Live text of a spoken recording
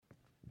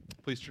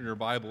Please turn your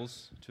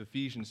Bibles to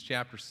Ephesians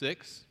chapter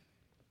 6.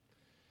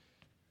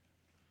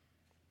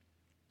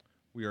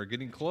 We are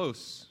getting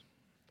close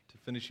to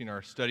finishing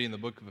our study in the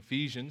book of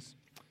Ephesians.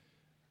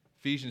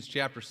 Ephesians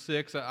chapter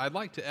 6. I'd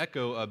like to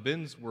echo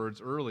Ben's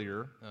words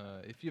earlier.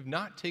 If you have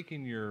not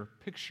taken your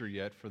picture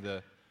yet for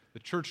the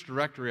church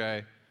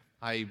directory,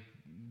 I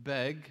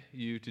beg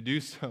you to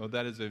do so.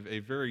 That is a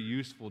very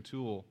useful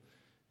tool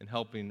in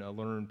helping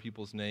learn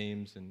people's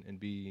names and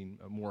being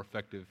more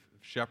effective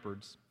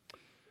shepherds.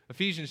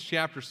 Ephesians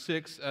chapter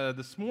 6,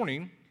 this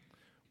morning,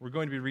 we're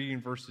going to be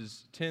reading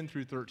verses 10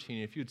 through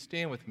 13. If you'd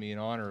stand with me in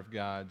honor of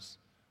God's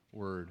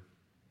word.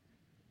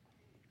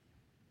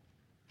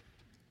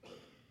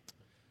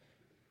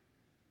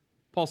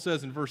 Paul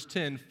says in verse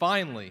 10,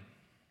 Finally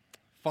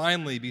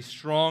be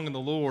strong in the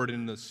Lord and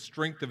in the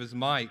strength of his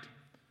might.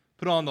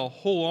 Put on the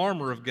whole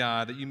armor of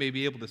God that you may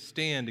be able to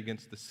stand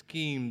against the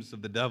schemes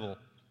of the devil.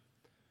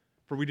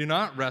 For we do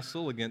not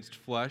wrestle against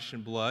flesh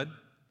and blood,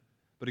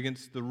 but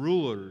against the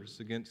rulers,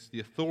 against the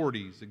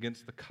authorities,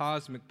 against the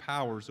cosmic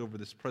powers over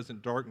this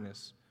present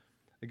darkness,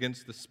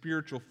 against the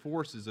spiritual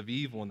forces of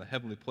evil in the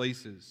heavenly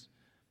places.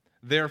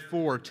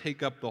 Therefore,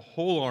 take up the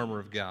whole armor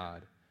of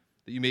God,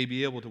 that you may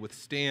be able to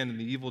withstand in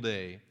the evil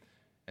day,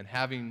 and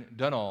having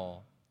done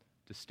all,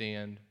 to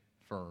stand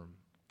firm.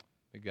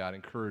 May God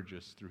encourage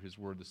us through his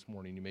word this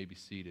morning. You may be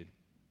seated.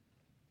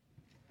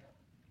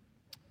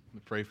 Let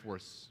me pray for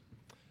us.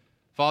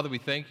 Father, we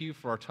thank you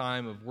for our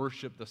time of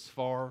worship thus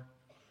far.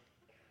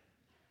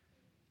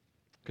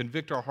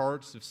 Convict our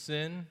hearts of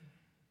sin,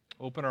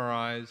 open our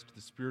eyes to the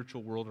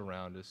spiritual world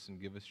around us,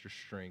 and give us your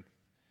strength.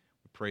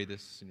 We pray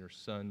this in your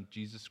Son,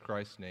 Jesus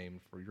Christ's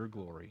name, for your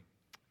glory.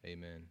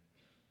 Amen.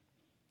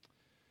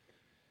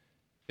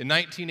 In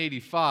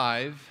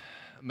 1985,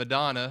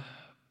 Madonna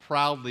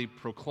proudly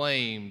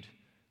proclaimed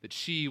that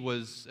she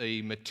was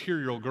a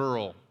material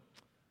girl,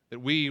 that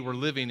we were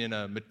living in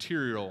a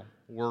material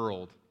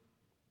world.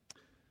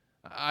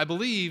 I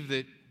believe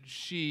that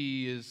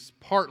she is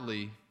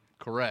partly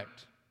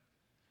correct.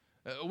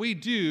 We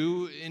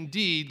do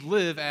indeed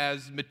live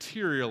as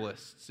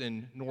materialists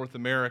in North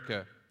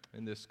America,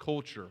 in this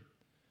culture.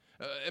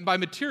 And by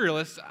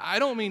materialists, I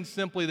don't mean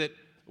simply that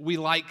we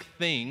like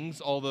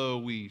things, although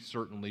we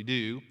certainly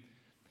do.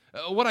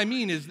 What I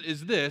mean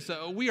is this.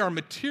 We are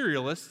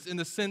materialists in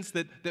the sense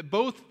that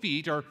both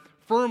feet are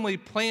firmly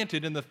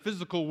planted in the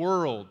physical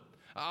world.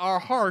 Our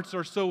hearts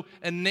are so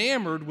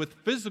enamored with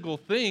physical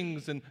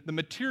things and the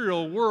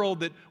material world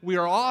that we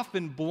are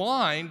often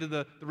blind to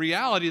the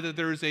reality that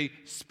there is a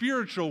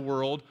spiritual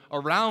world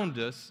around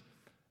us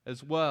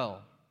as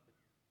well.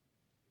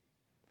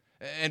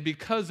 And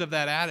because of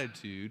that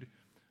attitude,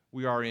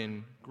 we are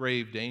in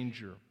grave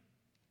danger.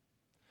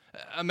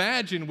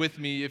 Imagine with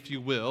me, if you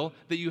will,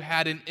 that you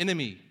had an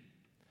enemy,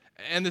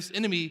 and this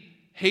enemy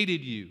hated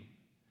you.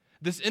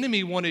 This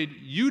enemy wanted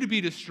you to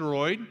be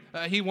destroyed.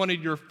 He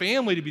wanted your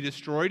family to be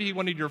destroyed. He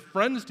wanted your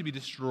friends to be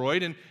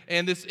destroyed.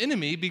 And this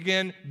enemy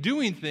began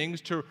doing things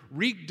to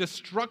wreak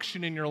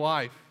destruction in your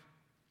life.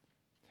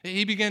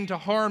 He began to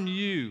harm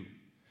you.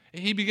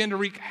 He began to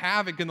wreak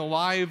havoc in the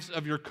lives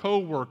of your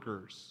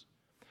co-workers.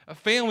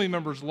 Family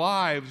members'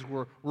 lives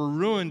were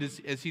ruined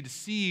as he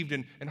deceived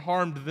and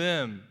harmed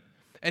them.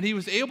 And he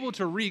was able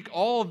to wreak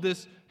all of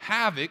this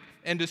havoc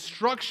and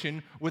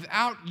destruction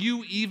without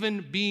you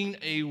even being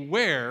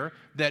aware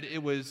that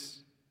it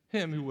was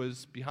him who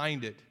was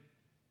behind it.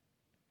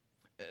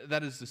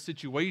 That is the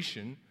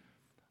situation,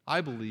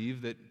 I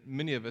believe, that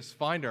many of us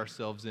find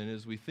ourselves in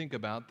as we think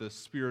about the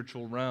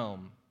spiritual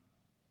realm.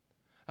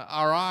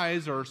 Our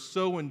eyes are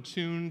so in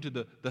tune to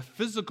the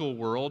physical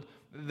world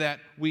that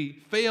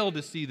we fail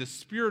to see the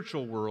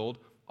spiritual world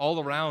all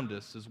around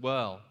us as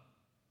well.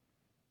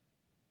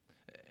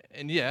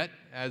 And yet,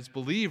 as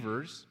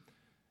believers,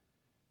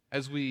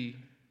 as we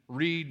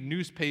read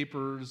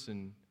newspapers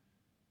and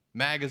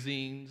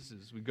magazines,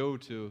 as we go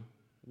to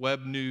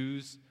web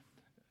news,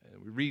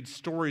 we read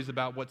stories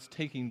about what's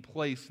taking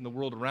place in the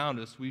world around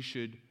us, we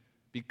should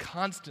be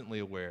constantly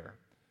aware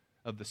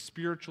of the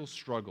spiritual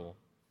struggle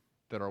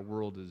that our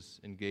world is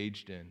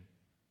engaged in.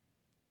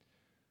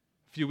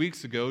 A few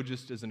weeks ago,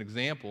 just as an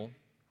example,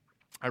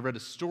 I read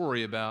a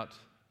story about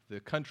the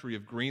country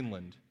of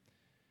Greenland.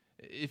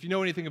 If you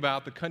know anything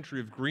about the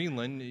country of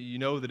Greenland, you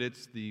know that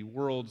it's the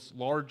world's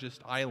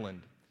largest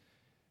island.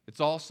 It's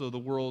also the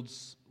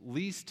world's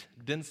least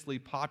densely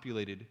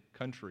populated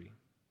country.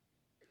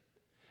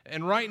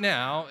 And right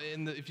now,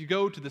 if you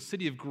go to the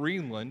city of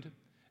Greenland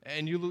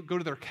and you go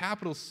to their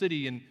capital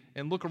city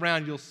and look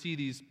around, you'll see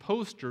these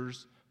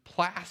posters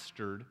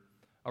plastered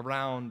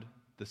around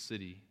the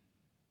city.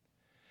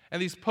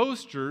 And these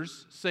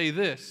posters say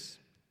this: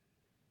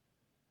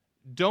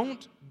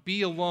 "Don't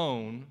be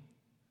alone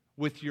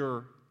with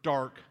your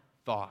dark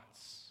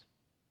thoughts.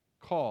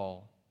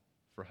 Call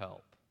for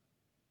help."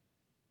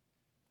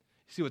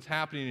 You see, what's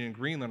happening in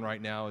Greenland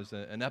right now is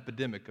an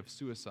epidemic of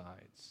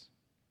suicides.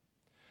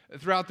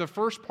 Throughout the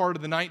first part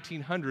of the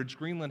 1900s,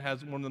 Greenland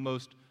has one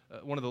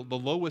of the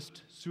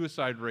lowest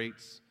suicide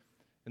rates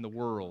in the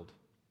world.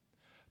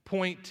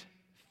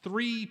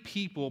 3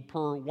 people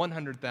per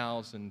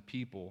 100,000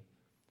 people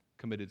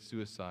committed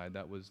suicide.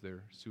 That was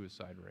their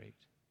suicide rate.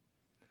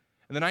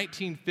 In the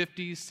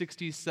 1950s,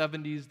 60s,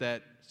 70s,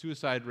 that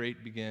suicide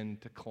rate began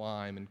to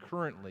climb, and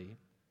currently,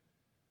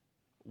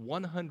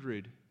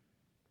 100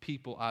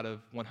 people out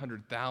of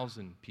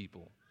 100,000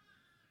 people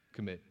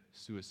commit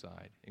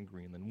suicide in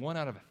Greenland. 1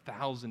 out of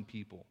 1,000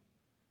 people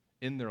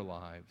in their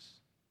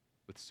lives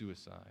with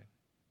suicide.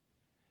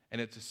 And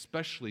it's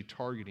especially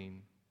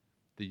targeting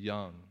the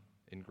young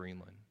in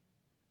Greenland.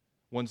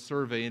 One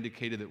survey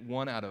indicated that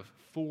 1 out of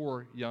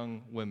 4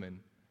 young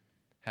women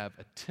have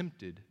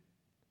attempted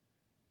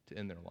to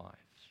end their lives.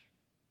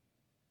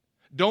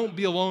 Don't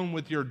be alone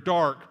with your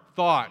dark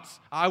thoughts.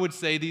 I would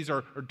say these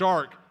are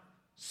dark,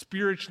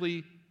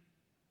 spiritually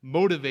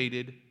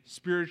motivated,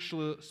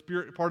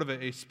 part of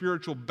a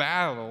spiritual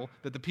battle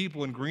that the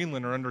people in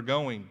Greenland are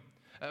undergoing.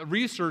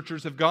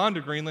 Researchers have gone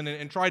to Greenland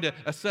and tried to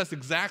assess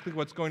exactly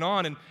what's going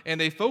on,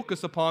 and they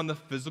focus upon the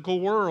physical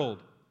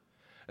world.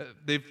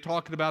 They've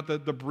talked about the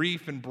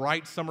brief and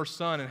bright summer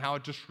sun and how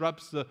it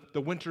disrupts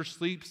the winter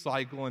sleep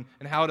cycle and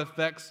how it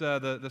affects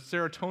the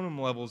serotonin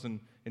levels in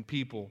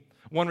people.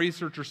 One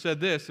researcher said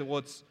this,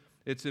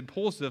 it's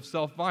impulsive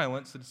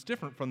self-violence that's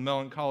different from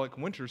melancholic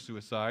winter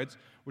suicides,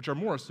 which are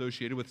more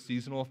associated with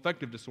seasonal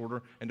affective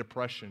disorder and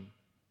depression.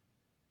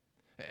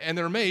 And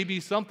there may be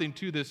something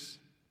to this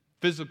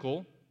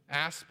physical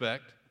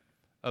aspect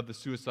of the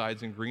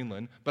suicides in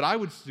Greenland, but I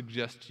would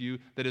suggest to you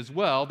that as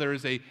well there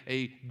is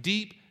a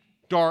deep,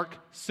 dark,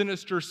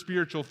 sinister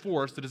spiritual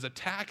force that is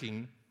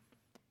attacking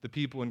the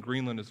people in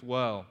Greenland as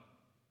well.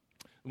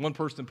 One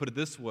person put it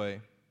this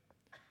way,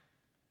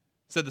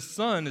 said the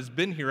sun has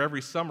been here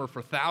every summer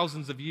for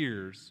thousands of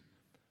years,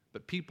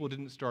 but people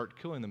didn't start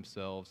killing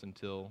themselves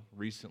until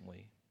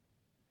recently.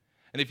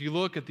 And if you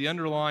look at the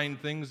underlying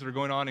things that are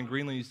going on in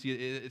Greenland, you see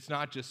it's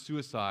not just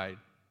suicide.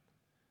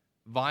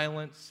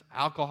 Violence,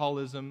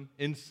 alcoholism,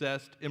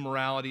 incest,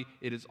 immorality,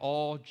 it is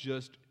all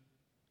just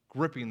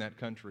gripping that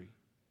country.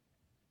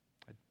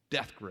 A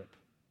death grip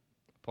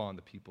upon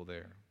the people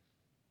there.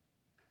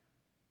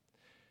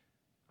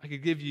 I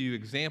could give you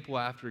example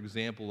after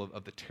example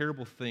of the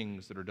terrible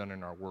things that are done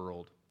in our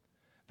world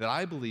that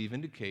I believe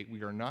indicate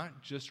we are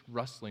not just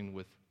wrestling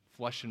with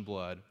flesh and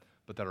blood,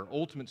 but that our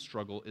ultimate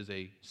struggle is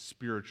a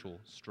spiritual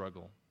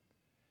struggle.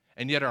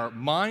 And yet our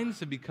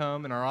minds have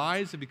become and our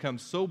eyes have become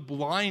so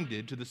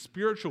blinded to the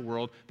spiritual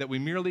world that we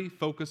merely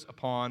focus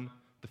upon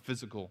the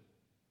physical.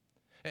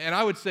 And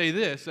I would say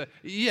this,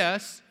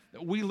 yes,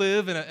 we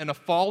live in a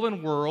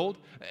fallen world,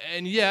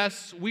 and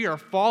yes, we are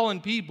fallen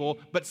people,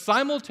 but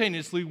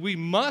simultaneously we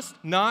must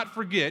not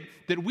forget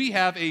that we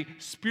have a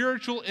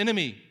spiritual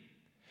enemy.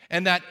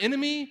 And that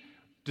enemy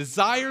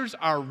desires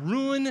our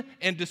ruin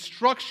and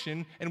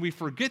destruction, and we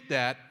forget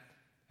that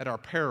at our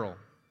peril.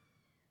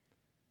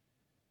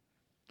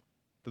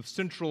 The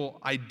central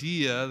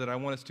idea that I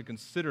want us to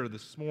consider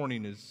this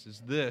morning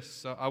is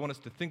this. I want us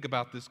to think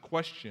about this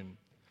question.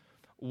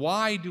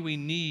 Why do we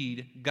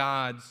need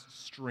God's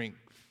strength?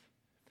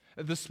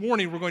 This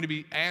morning, we're going to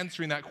be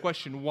answering that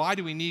question. Why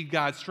do we need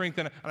God's strength?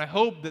 And I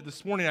hope that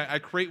this morning I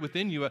create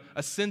within you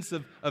a sense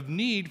of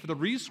need for the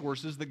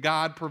resources that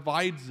God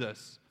provides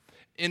us.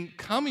 In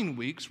coming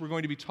weeks, we're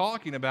going to be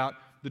talking about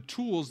the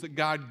tools that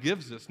God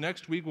gives us.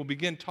 Next week, we'll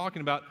begin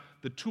talking about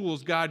the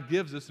tools God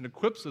gives us and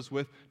equips us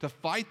with to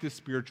fight this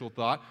spiritual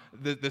thought,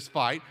 this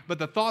fight. But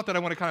the thought that I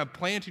want to kind of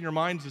plant in your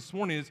minds this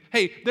morning is,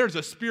 hey, there's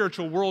a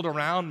spiritual world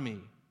around me.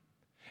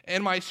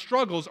 And my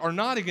struggles are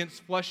not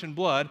against flesh and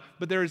blood,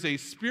 but there is a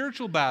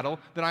spiritual battle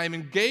that I am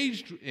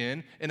engaged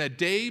in a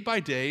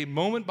day-by-day,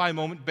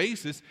 moment-by-moment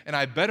basis, and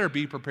I better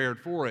be prepared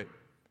for it.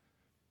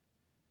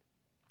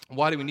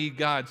 Why do we need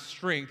God's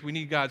strength? We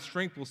need God's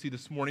strength, we'll see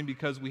this morning,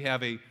 because we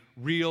have a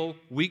real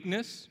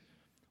weakness.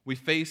 We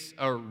face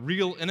a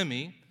real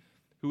enemy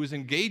who is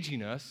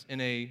engaging us in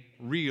a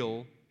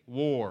real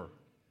war.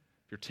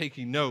 If you're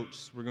taking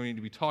notes, we're going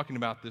to be talking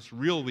about this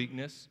real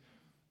weakness,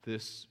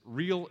 this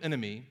real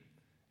enemy,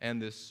 and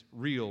this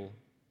real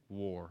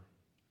war.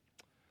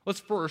 Let's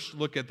first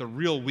look at the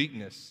real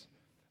weakness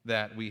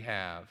that we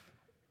have.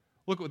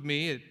 Look with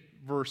me at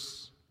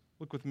verses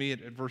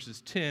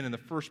 10 and the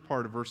first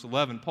part of verse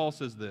 11. Paul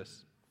says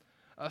this,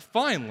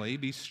 finally,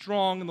 be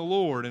strong in the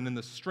Lord and in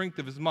the strength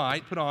of his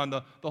might, put on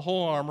the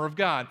whole armor of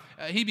God.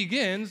 He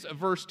begins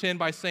verse 10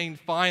 by saying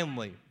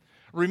finally.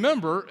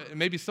 Remember,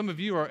 maybe some of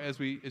you are, as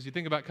you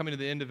think about coming to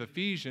the end of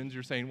Ephesians,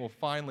 you're saying, well,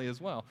 finally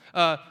as well.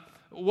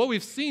 What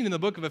we've seen in the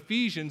book of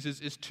Ephesians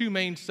is 2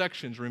 main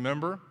sections,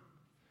 remember?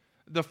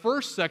 The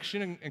first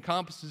section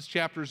encompasses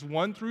chapters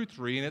 1 through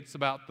 3, and it's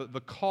about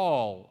the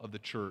call of the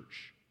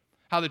church,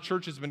 how the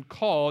church has been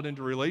called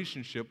into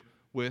relationship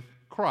with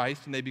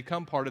Christ, and they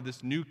become part of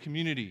this new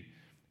community.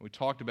 We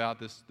talked about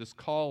this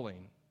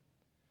calling.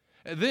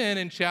 And then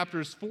in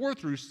chapters 4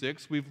 through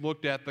 6, we've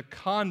looked at the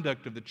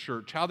conduct of the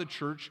church, how the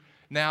church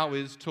now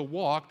is to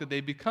walk, that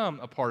they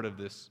become a part of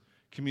this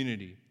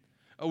community.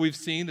 We've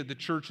seen that the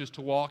church is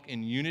to walk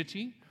in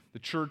unity, The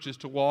church is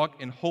to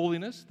walk in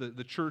holiness.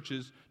 The church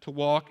is to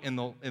walk in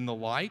the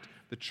light.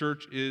 The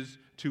church is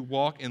to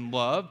walk in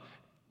love.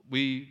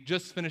 We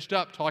just finished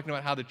up talking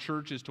about how the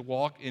church is to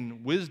walk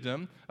in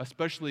wisdom,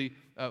 especially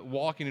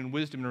walking in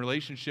wisdom in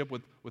relationship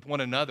with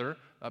one another.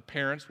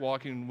 Parents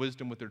walking in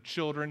wisdom with their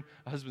children,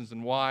 husbands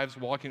and wives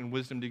walking in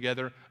wisdom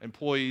together,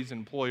 employees and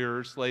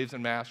employers, slaves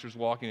and masters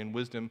walking in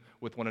wisdom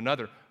with one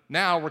another.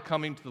 Now we're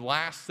coming to the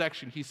last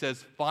section. He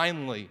says,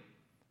 finally,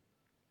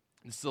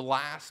 this is the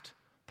last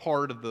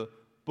part of the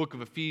book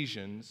of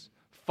Ephesians.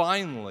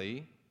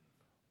 Finally,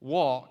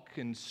 walk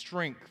in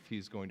strength,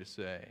 he's going to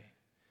say.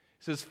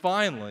 He says,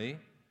 finally,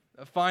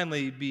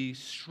 be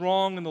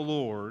strong in the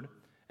Lord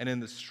and in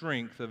the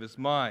strength of his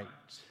might.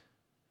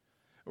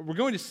 We're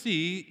going to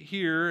see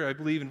here, I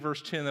believe in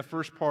verse 10, the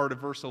first part of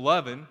verse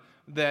 11,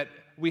 that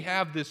we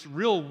have this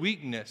real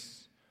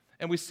weakness.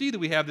 And we see that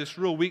we have this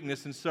real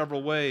weakness in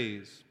several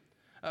ways.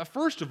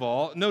 First of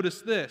all,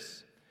 notice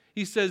this.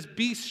 He says,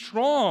 be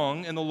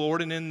strong in the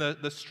Lord and in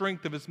the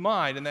strength of his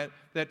might. And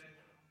that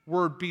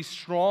word be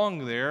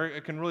strong there,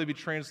 it can really be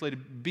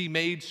translated be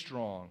made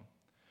strong.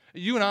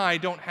 You and I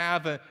don't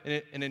have an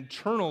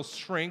internal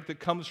strength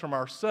that comes from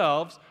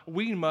ourselves.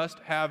 We must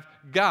have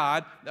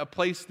God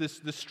place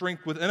this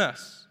strength within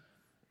us.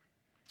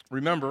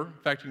 Remember,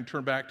 in fact, you can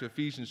turn back to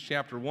Ephesians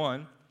chapter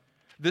 1.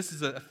 This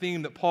is a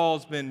theme that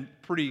Paul's been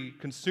pretty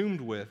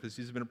consumed with as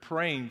he's been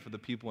praying for the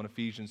people in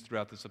Ephesians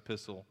throughout this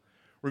epistle.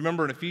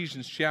 Remember in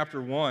Ephesians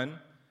chapter 1,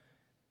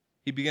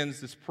 he begins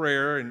this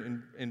prayer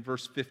in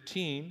verse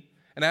 15.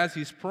 And as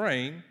he's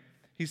praying,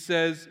 he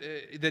says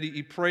that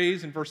he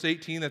prays in verse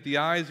 18 that the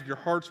eyes of your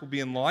hearts will be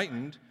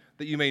enlightened,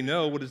 that you may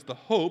know what is the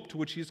hope to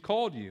which he has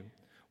called you,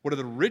 what are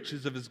the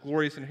riches of his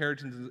glorious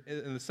inheritance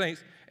in the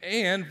saints,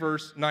 and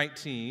verse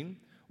 19,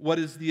 what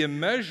is the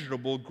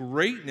immeasurable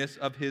greatness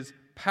of his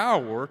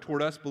power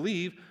toward us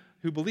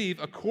who believe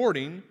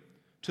according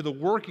to the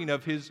working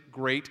of his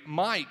great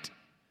might.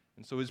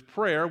 And so his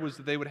prayer was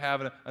that they would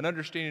have an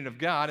understanding of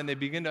God, and they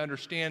begin to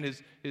understand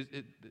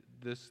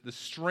the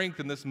strength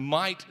and this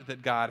might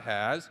that God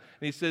has.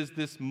 And he says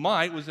this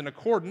might was in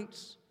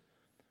accordance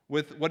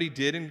with what he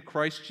did in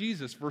Christ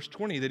Jesus. Verse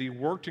 20, that he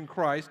worked in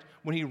Christ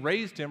when he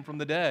raised him from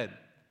the dead.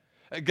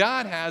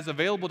 God has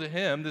available to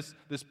him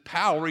this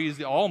power. He is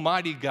the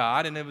almighty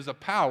God, and it was a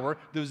power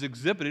that was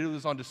exhibited, it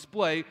was on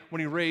display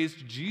when he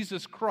raised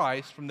Jesus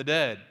Christ from the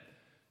dead.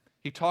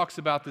 He talks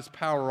about this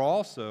power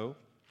also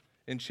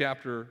in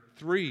chapter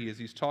 3 as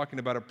he's talking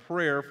about a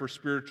prayer for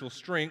spiritual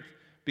strength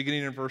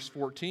beginning in verse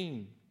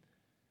 14.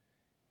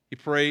 He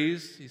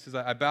prays, he says,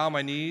 I bow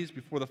my knees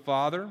before the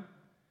Father.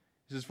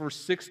 He says, verse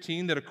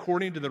 16, that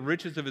according to the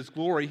riches of his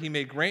glory, he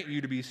may grant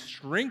you to be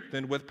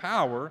strengthened with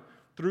power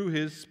through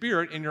his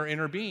Spirit in your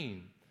inner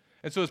being.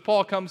 And so as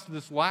Paul comes to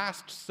this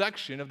last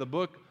section of the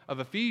book of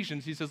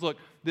Ephesians, he says, look,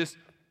 this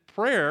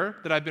prayer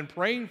that I've been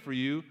praying for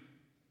you,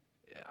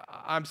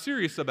 I'm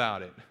serious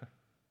about it.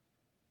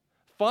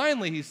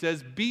 Finally, he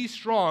says, be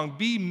strong,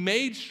 be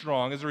made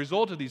strong as a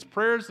result of these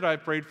prayers that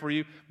I've prayed for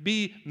you.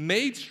 Be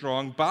made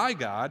strong by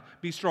God.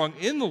 Be strong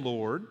in the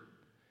Lord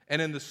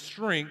and in the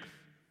strength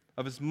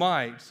of his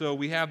might. So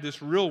we have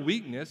this real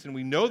weakness, and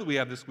we know that we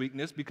have this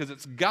weakness because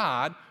it's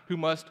God who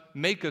must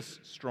make us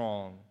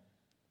strong.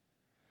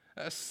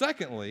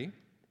 Secondly,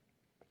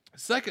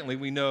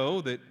 we know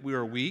that we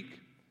are weak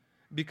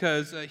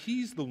because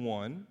he's the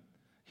one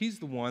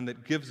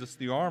that gives us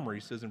the armor. He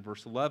says in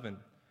verse 11,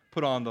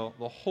 put on the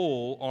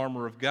whole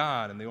armor of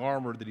God. And the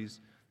armor that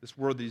this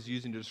word that he's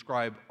using to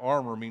describe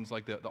armor means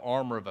like the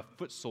armor of a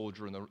foot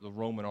soldier in the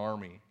Roman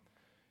army.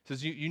 He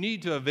says you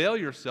need to avail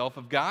yourself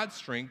of God's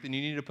strength, and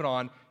you need to put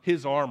on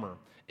his armor.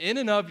 In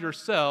and of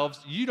yourselves,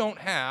 you don't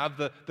have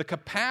the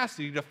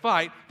capacity to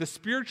fight the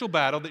spiritual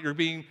battle that you're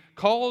being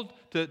called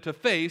to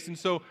face. And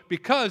so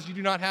because you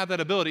do not have that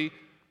ability,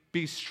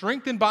 be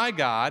strengthened by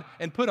God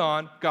and put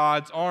on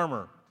God's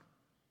armor.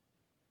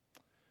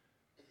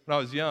 When I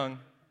was young,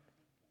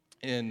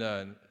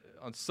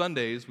 on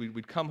Sundays,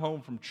 we'd come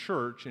home from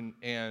church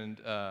and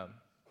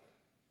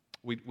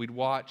we'd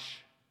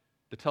watch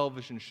the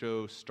television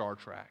show Star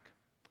Trek,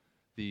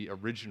 the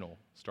original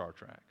Star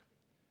Trek.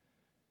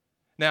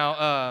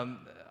 Now,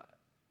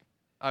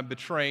 I'm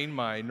betraying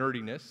my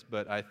nerdiness,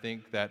 but I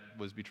think that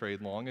was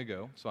betrayed long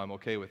ago, so I'm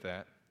okay with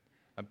that.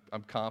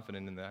 I'm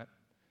confident in that,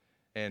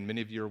 and many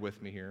of you are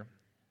with me here.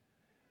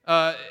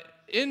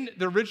 In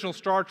the original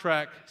Star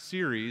Trek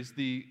series,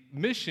 the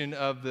mission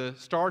of the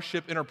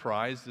Starship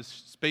Enterprise, this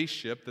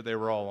spaceship that they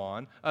were all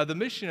on, the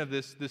mission of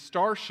this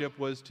starship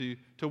was to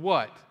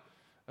what?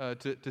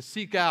 To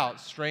seek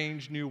out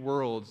strange new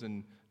worlds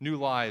and new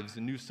lives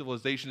and new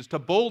civilizations, to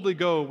boldly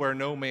go where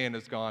no man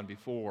has gone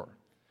before.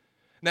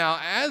 Now,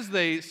 as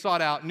they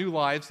sought out new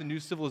lives and new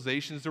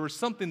civilizations, there was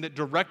something that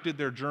directed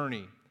their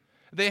journey.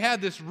 They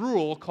had this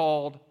rule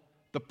called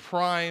the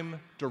Prime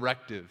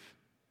Directive.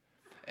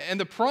 And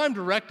the Prime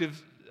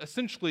Directive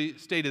essentially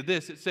stated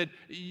this. It said,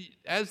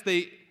 as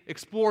they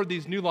explored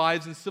these new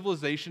lives and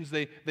civilizations,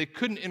 they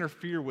couldn't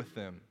interfere with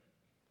them.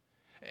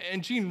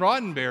 And Gene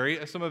Roddenberry,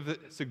 as some of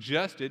it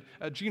suggested,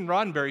 Gene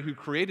Roddenberry, who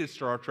created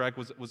Star Trek,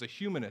 was a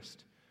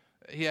humanist.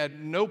 He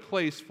had no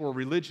place for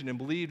religion and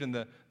believed in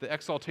the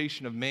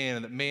exaltation of man,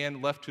 and that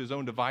man left to his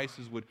own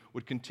devices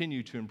would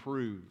continue to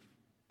improve.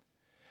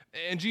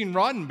 And Gene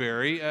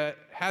Roddenberry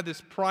had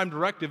this prime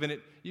directive, and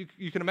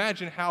you can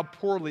imagine how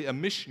poorly a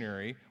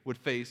missionary would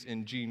fare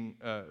in Gene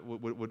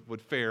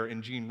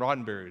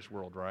Roddenberry's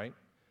world, right?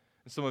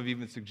 And some have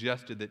even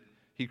suggested that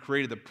he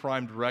created the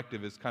prime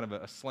directive as kind of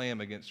a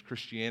slam against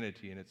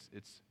Christianity and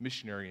its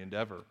missionary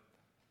endeavor.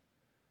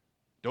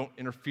 Don't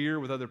interfere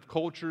with other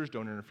cultures,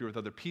 don't interfere with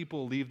other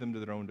people, leave them to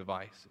their own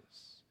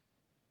devices.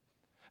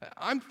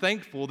 I'm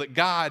thankful that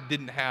God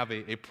didn't have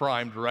a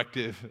prime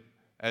directive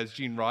as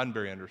Gene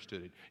Roddenberry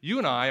understood it. You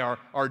and I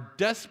are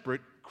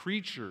desperate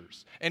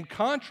creatures. And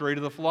contrary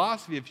to the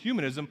philosophy of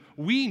humanism,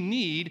 we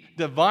need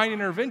divine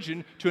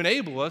intervention to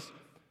enable us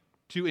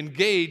to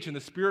engage in the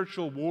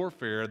spiritual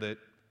warfare that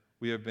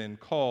we have been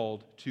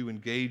called to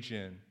engage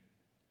in.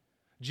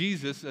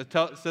 Jesus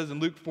says in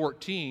Luke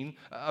 14,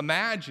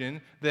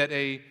 imagine that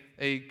a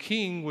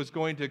king was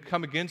going to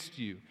come against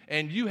you,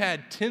 and you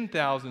had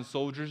 10,000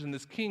 soldiers, and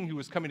this king who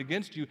was coming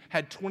against you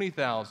had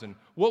 20,000.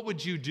 What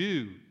would you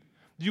do?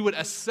 You would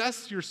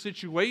assess your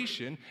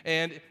situation,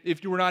 and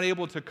if you were not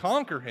able to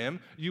conquer him,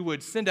 you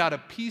would send out a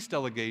peace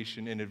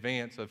delegation in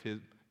advance of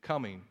his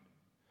coming.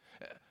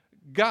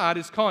 God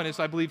is calling us,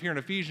 I believe, here in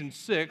Ephesians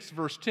 6,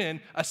 verse 10,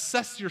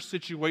 assess your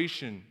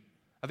situation.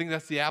 I think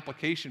that's the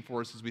application for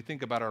us as we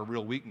think about our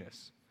real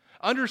weakness.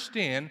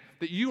 Understand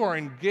that you are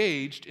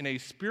engaged in a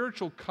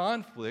spiritual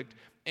conflict,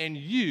 and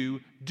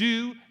you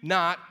do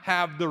not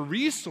have the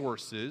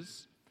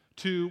resources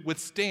to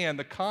withstand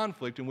the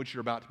conflict in which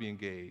you're about to be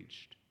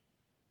engaged.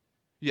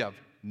 You have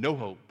no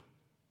hope.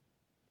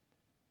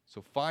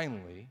 So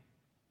finally,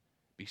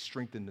 be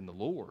strengthened in the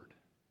Lord,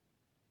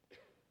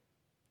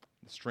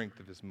 the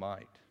strength of his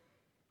might.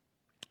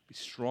 Be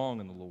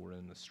strong in the Lord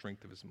and the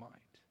strength of his might.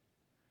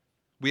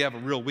 We have a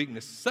real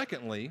weakness.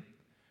 Secondly,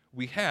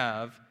 we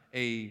have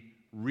a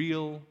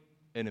real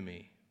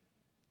enemy.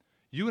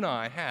 You and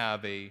I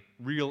have a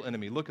real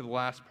enemy. Look at the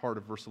last part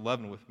of verse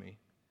 11 with me.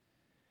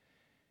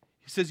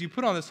 He says, you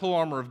put on this whole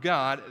armor of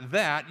God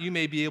that you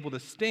may be able to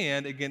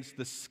stand against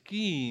the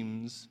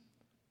schemes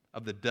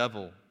of the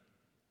devil.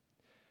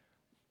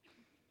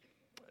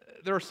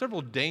 There are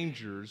several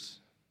dangers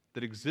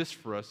that exist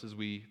for us as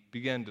we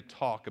begin to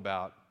talk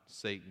about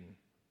Satan.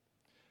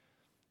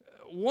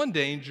 One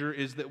danger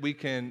is that we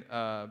can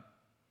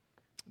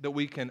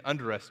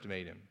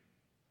underestimate him.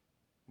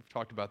 We've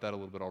talked about that a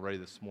little bit already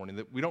this morning,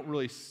 that we don't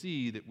really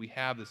see that we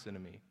have this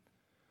enemy.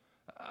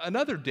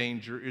 Another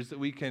danger is that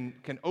we can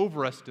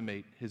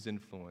overestimate his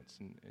influence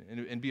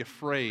and be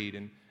afraid.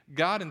 And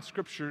God in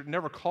Scripture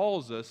never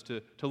calls us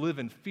to live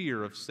in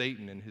fear of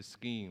Satan and his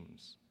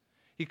schemes.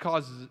 He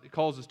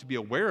calls us to be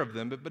aware of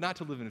them, but not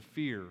to live in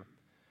fear.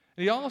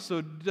 And he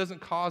also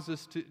doesn't call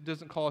us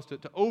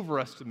to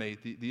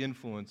overestimate the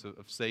influence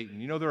of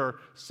Satan. You know, there are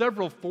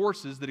several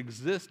forces that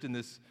exist in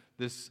this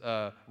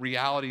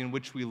reality in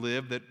which we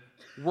live that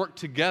work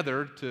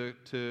together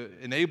to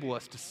enable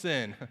us to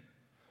sin.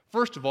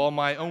 First of all,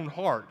 my own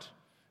heart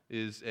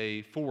is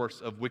a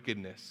force of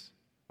wickedness,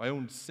 my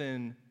own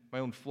sin, my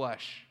own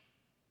flesh.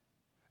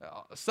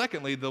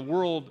 Secondly, the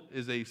world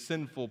is a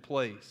sinful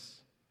place.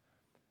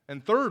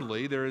 And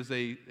thirdly, there is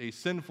a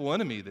sinful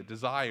enemy that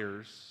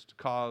desires to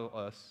cause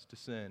us to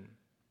sin.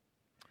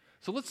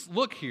 So let's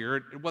look here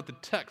at what the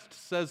text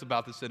says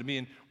about this enemy,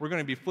 and we're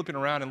going to be flipping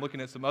around and looking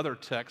at some other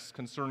texts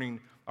concerning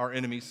our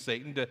enemy,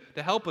 Satan,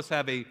 to help us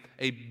have a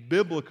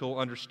biblical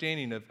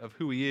understanding of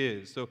who he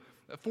is. So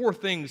 4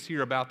 things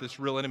here about this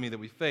real enemy that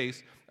we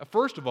face.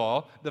 First of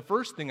all, the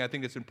first thing I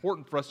think that's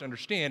important for us to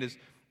understand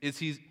is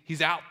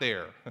he's out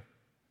there.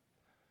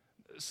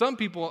 Some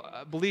people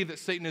believe that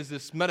Satan is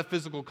this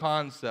metaphysical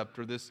concept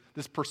or this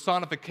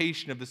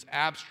personification of this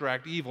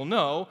abstract evil.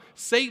 No,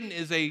 Satan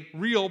is a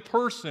real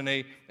person,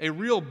 a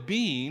real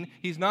being.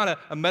 He's not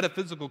a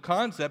metaphysical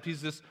concept.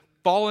 He's this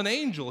fallen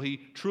angel. He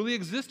truly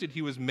existed.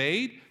 He was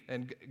made,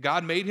 and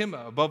God made him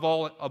above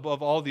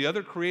all the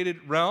other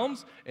created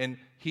realms, and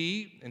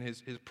he, in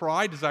his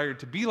pride, desired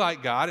to be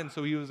like God, and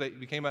so he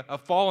became a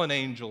fallen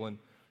angel and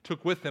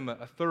took with him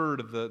a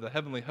third of the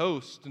heavenly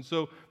host. And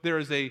so there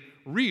is a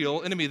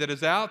real enemy that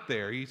is out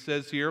there. He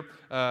says here,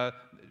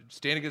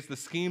 stand against the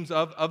schemes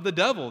of the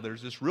devil.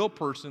 There's this real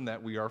person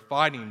that we are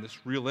fighting,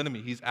 this real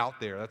enemy. He's out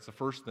there. That's the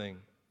first thing.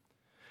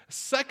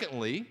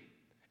 Secondly,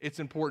 it's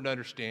important to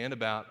understand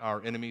about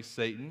our enemy,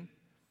 Satan.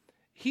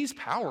 He's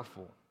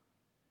powerful.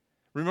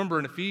 Remember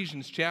in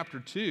Ephesians chapter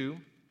 2,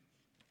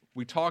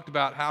 we talked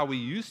about how we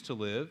used to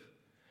live,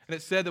 and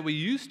it said that we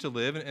used to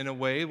live in a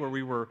way where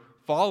we were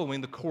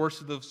following the course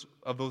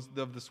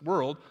of this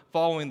world,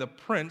 following the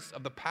prince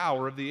of the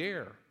power of the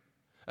air.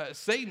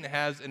 Satan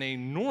has an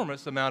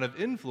enormous amount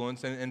of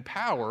influence and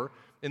power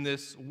in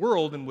this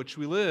world in which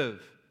we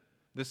live,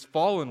 this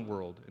fallen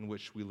world in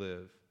which we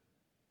live.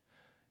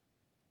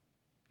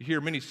 You hear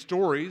many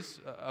stories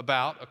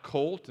about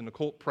occult and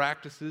occult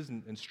practices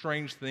and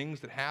strange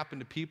things that happen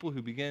to people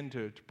who begin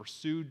to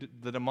pursue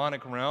the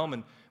demonic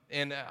realm.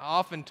 And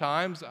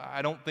oftentimes,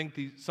 I don't think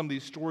some of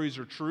these stories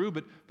are true,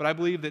 but I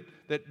believe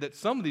that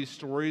some of these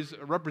stories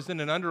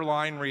represent an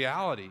underlying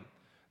reality,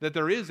 that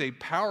there is a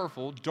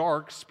powerful,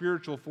 dark,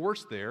 spiritual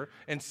force there,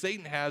 and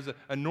Satan has an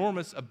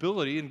enormous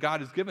ability, and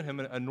God has given him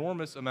an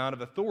enormous amount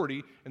of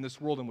authority in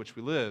this world in which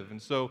we live. And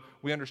so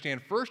we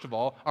understand, first of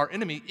all, our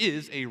enemy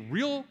is a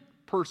real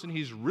person.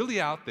 He's really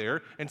out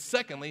there. And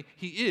secondly,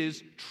 he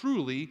is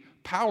truly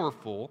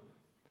powerful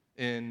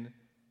in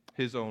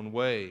his own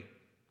way.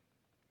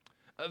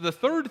 The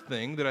third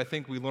thing that I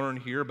think we learn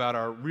here about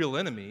our real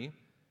enemy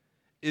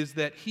is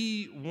that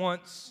he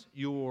wants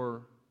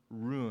your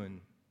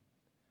ruin.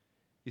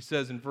 He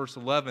says in verse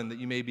 11 that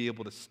you may be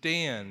able to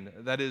stand.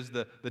 That is,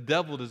 the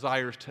devil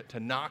desires to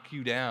knock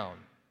you down.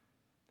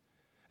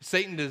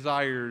 Satan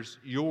desires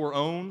your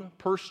own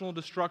personal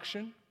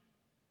destruction.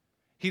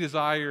 He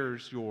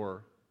desires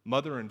your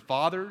mother and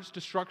father's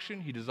destruction.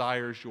 He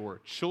desires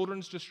your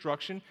children's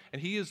destruction. And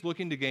he is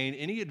looking to gain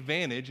any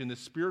advantage in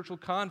this spiritual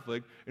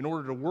conflict in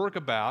order to work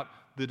about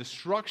the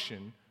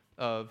destruction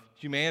of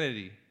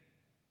humanity.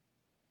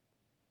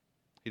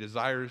 He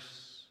desires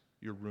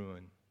your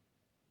ruin.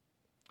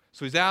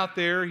 So he's out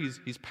there.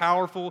 He's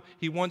powerful.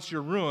 He wants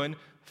your ruin.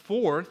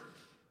 Fourth,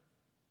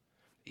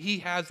 he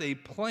has a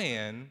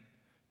plan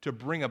to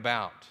bring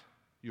about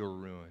your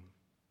ruin.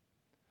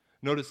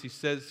 Notice he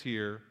says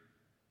here,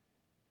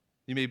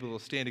 you may be able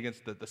to stand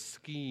against the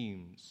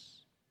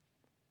schemes,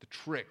 the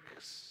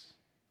tricks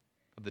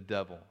of the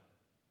devil.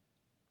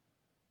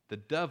 The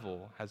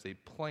devil has a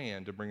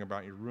plan to bring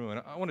about your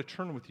ruin. I want to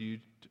turn with you.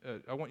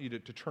 I want you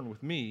to turn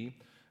with me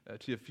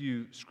to a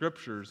few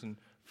scriptures. And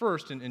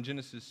first, in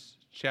Genesis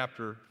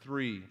chapter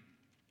 3,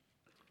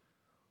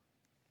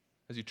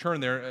 as you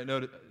turn there,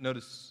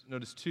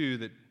 notice too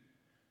that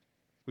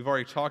we've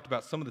already talked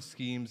about some of the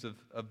schemes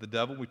of the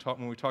devil.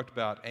 When we talked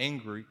about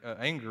anger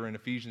in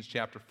Ephesians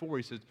chapter 4,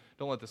 he says,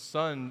 don't let the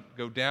sun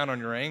go down on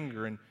your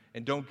anger, and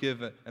don't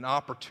give an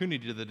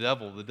opportunity to the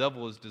devil. The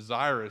devil is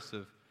desirous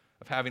of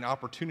having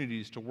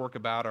opportunities to work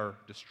about our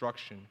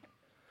destruction.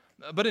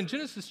 But in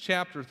Genesis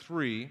chapter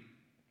 3,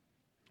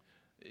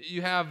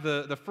 you have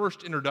the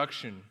first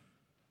introduction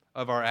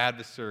of our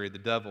adversary, the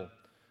devil.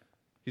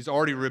 He's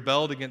already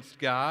rebelled against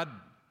God,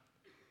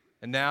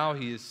 and now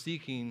he is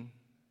seeking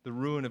the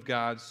ruin of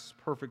God's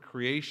perfect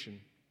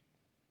creation.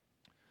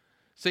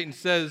 Satan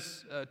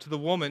says to the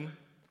woman,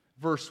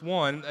 verse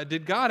 1,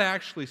 did God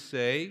actually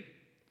say,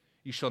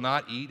 you shall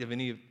not eat of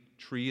any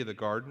tree of the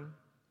garden?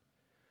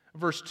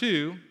 Verse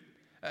 2,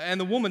 and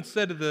the woman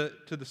said to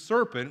the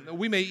serpent,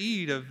 we may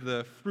eat of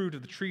the fruit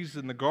of the trees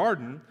in the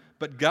garden,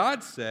 but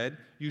God said,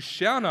 you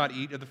shall not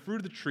eat of the fruit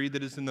of the tree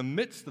that is in the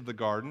midst of the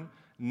garden,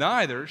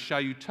 neither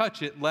shall you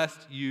touch it,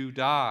 lest you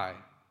die.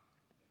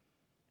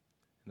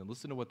 And then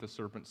listen to what the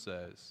serpent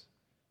says.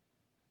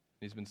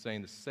 He's been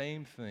saying the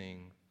same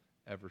thing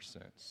ever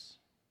since.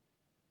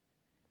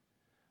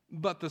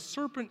 But the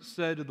serpent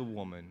said to the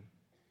woman,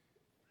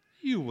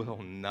 you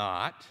will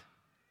not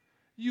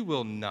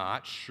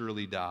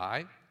surely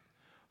die.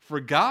 For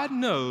God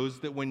knows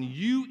that when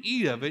you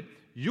eat of it,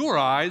 your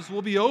eyes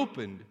will be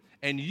opened,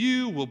 and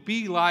you will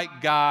be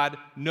like God,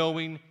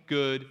 knowing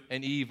good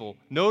and evil.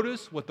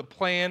 Notice what the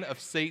plan of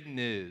Satan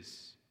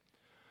is.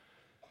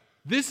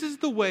 This is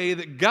the way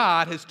that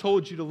God has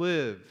told you to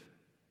live.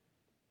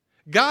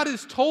 God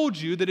has told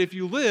you that if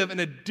you live in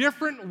a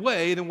different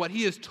way than what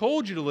He has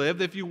told you to live,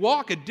 that if you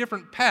walk a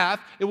different path,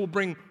 it will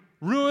bring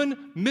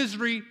ruin,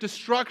 misery,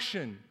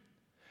 destruction.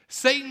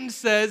 Satan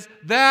says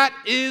that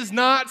is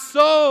not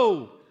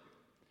so.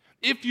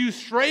 If you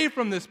stray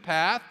from this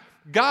path,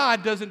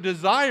 God doesn't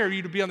desire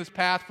you to be on this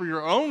path for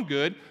your own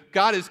good.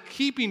 God is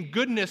keeping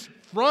goodness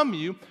from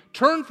you.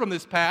 Turn from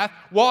this path,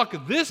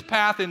 walk this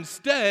path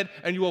instead,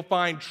 and you will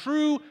find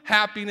true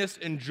happiness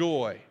and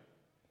joy.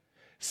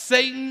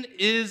 Satan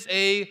is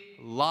a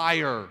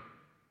liar.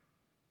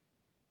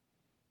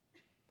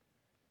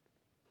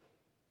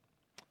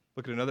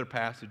 Look at another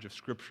passage of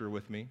Scripture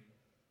with me.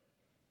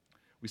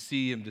 We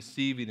see him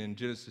deceiving in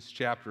Genesis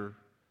chapter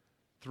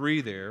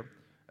 3 there.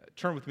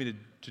 Turn with me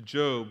to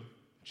Job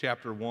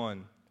chapter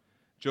 1.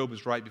 Job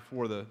is right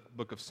before the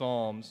book of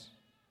Psalms.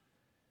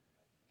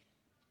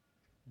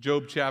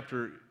 Job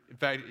chapter, in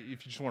fact,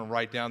 if you just want to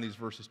write down these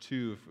verses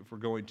too, if we're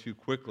going too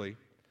quickly.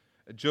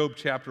 Job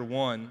chapter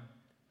 1,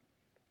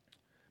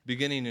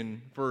 beginning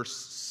in verse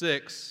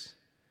 6,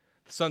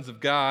 the sons of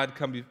God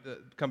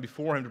come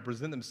before him to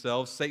present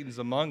themselves. Satan's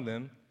among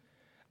them.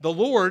 The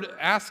Lord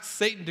asks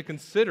Satan to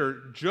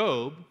consider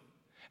Job,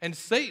 and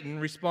Satan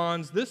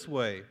responds this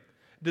way.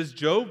 Does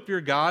Job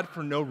fear God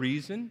for no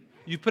reason?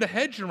 You've put a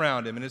hedge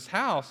around him and his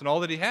house and all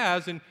that he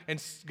has, and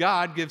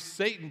God gives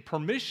Satan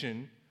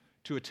permission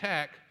to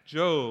attack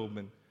Job,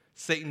 and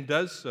Satan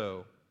does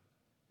so.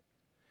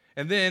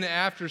 And then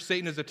after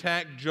Satan has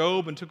attacked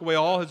Job and took away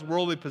all his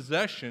worldly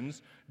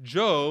possessions,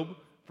 Job,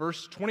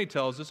 verse 20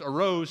 tells us,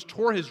 arose,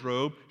 tore his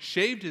robe,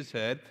 shaved his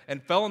head,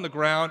 and fell on the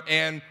ground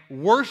and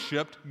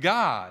worshiped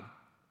God.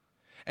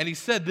 And he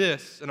said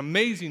this, an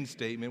amazing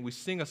statement. We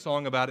sing a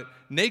song about it.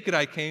 Naked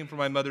I came from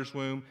my mother's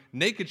womb.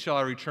 Naked shall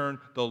I return.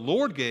 The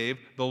Lord gave.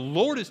 The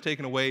Lord has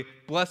taken away.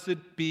 Blessed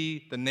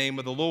be the name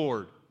of the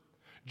Lord.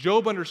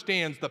 Job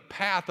understands the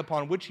path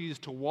upon which he is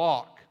to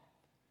walk.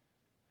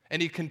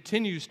 And he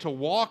continues to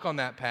walk on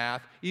that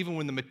path even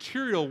when the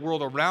material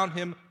world around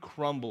him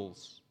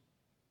crumbles.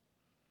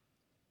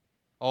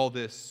 All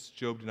this,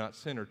 Job did not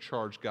sin or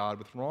charge God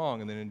with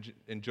wrong. And then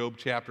in Job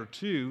chapter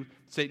 2,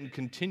 Satan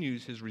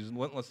continues his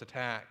relentless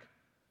attack.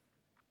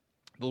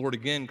 The Lord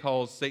again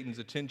calls Satan's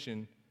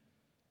attention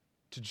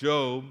to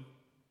Job.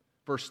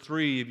 Verse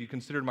 3, have you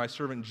considered my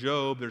servant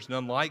Job? There's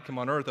none like him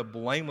on earth, a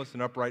blameless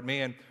and upright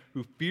man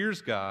who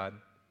fears God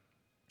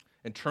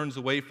and turns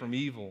away from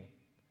evil.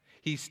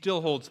 He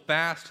still holds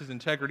fast his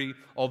integrity,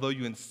 although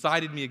you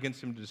incited me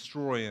against him to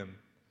destroy him.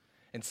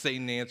 And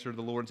Satan answered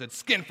the Lord and said,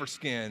 skin for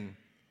skin.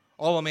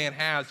 All a man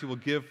has, he will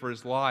give for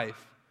his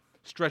life.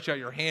 Stretch out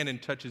your hand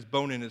and touch his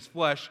bone and his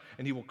flesh,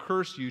 and he will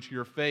curse you to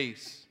your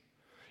face.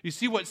 You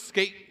see what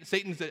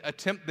Satan's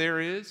attempt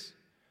there is?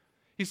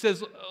 He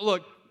says,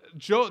 look,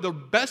 Job, the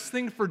best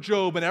thing for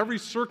Job in every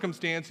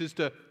circumstance is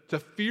to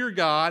fear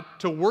God,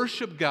 to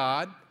worship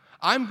God.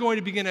 I'm going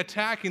to begin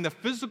attacking the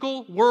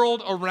physical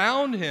world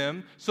around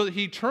him so that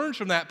he turns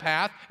from that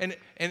path and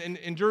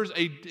endures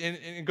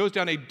and goes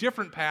down a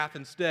different path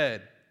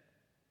instead.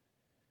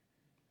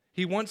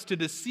 He wants to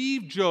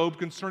deceive Job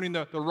concerning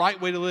the right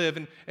way to live.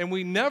 And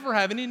we never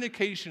have any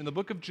indication in the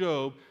book of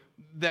Job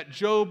that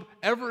Job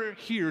ever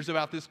hears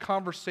about this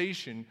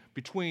conversation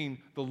between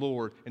the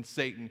Lord and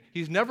Satan.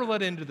 He's never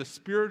let into the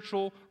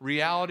spiritual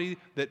reality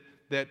that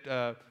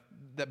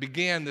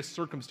began this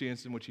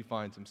circumstance in which he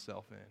finds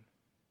himself in.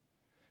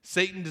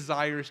 Satan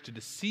desires to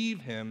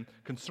deceive him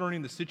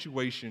concerning the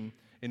situation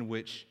in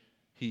which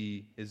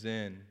he is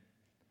in.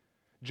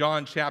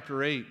 John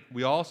chapter 8,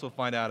 we also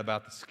find out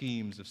about the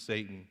schemes of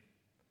Satan.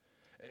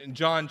 In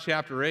John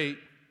chapter 8,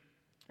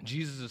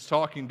 Jesus is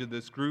talking to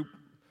this group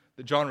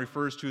that John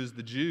refers to as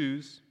the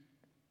Jews.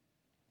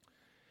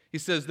 He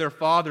says their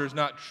father is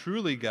not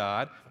truly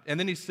God. And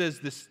then he says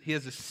this, he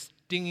has a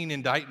stinging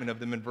indictment of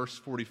them in verse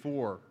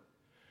 44.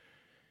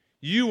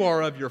 You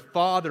are of your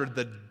father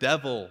the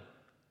devil,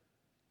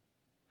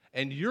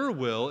 and your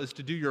will is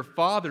to do your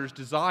father's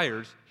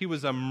desires. He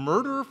was a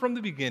murderer from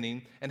the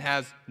beginning and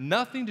has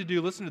nothing to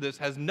do, listen to this,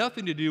 has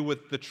nothing to do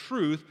with the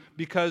truth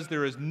because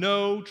there is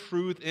no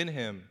truth in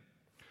him.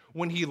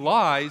 When he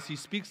lies, he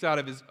speaks out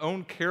of his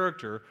own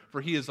character, for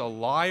he is a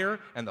liar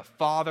and the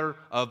father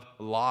of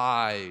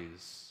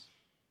lies.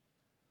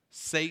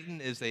 Satan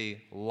is a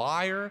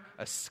liar,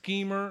 a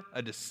schemer,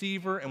 a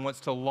deceiver, and wants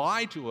to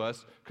lie to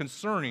us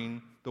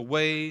concerning the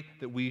way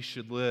that we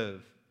should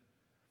live.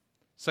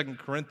 2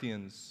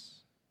 Corinthians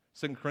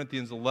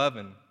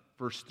 11,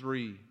 verse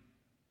 3.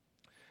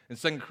 In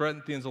 2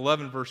 Corinthians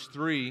 11, verse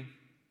 3,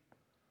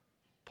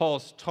 Paul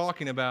is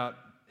talking about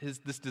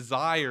this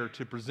desire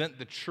to present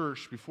the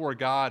church before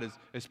God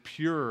as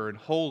pure and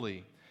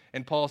holy.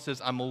 And Paul says,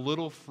 I'm a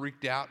little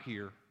freaked out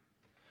here.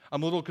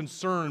 I'm a little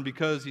concerned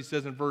because, he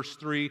says in verse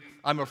 3,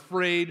 I'm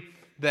afraid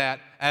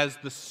that as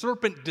the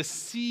serpent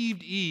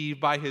deceived Eve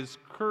by his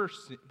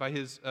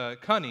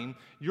cunning,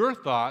 your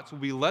thoughts will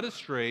be led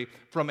astray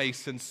from a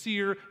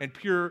sincere and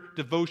pure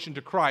devotion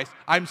to Christ.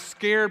 I'm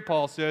scared,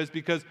 Paul says,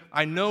 because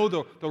I know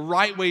the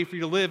right way for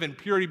you to live in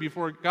purity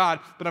before God,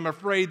 but I'm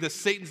afraid that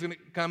Satan's going to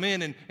come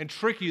in and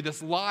trick you.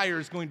 This liar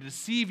is going to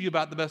deceive you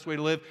about the best way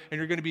to live, and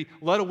you're going to be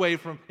led away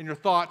in your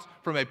thoughts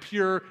from a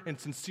pure and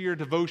sincere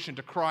devotion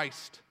to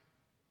Christ.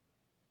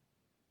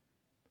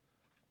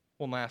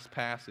 One last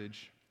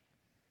passage.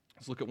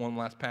 Let's look at one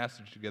last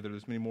passage together.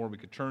 There's many more we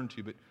could turn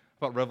to, but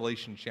how about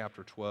Revelation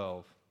chapter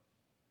 12?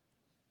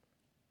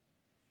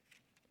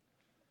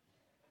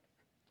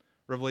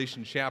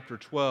 Revelation chapter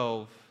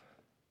 12,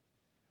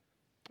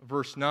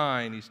 verse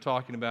 9, he's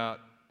talking about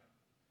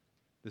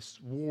this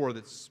war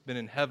that's been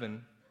in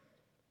heaven.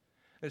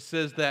 It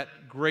says that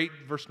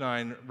verse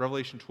 9,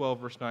 Revelation 12,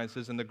 verse 9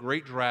 says, and the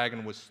great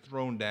dragon was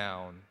thrown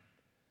down,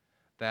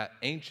 that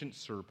ancient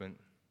serpent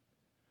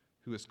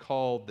who is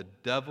called the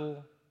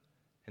devil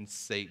and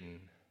Satan,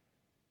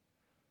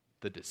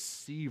 the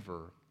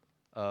deceiver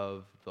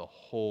of the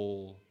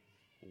whole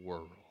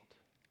world.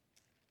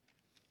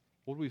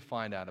 What do we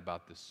find out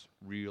about this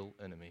real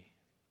enemy,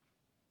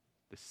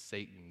 this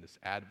Satan, this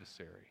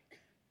adversary?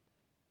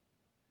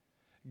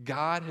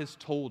 God has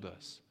told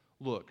us,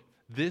 look,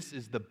 this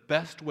is the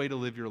best way to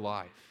live your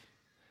life.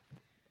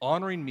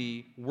 Honoring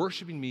me,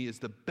 worshiping me is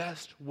the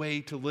best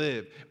way to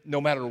live. No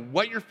matter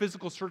what your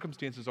physical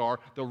circumstances are,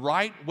 the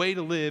right way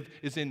to live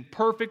is in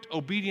perfect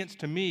obedience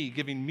to me,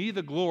 giving me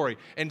the glory.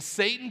 And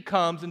Satan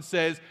comes and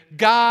says,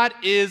 God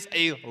is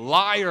a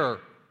liar.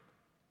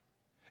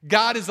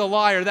 God is a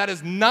liar. That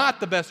is not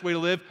the best way to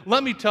live.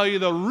 Let me tell you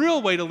the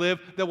real way to live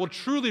that will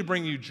truly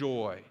bring you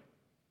joy.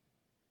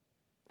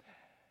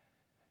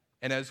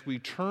 And as we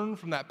turn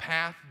from that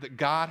path that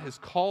God has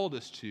called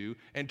us to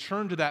and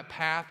turn to that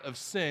path of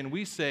sin,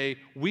 we say,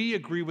 we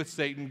agree with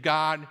Satan.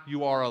 God,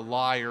 you are a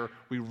liar.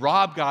 We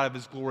rob God of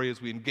his glory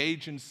as we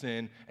engage in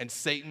sin, and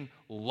Satan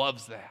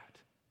loves that.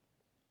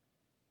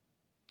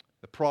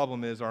 The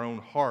problem is our own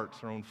hearts,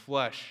 our own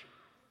flesh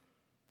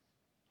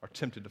are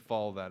tempted to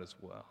follow that as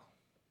well.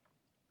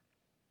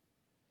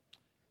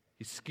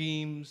 He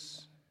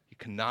schemes, he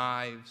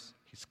connives,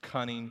 he's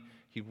cunning,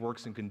 he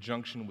works in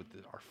conjunction with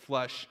our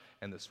flesh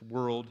and this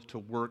world to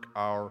work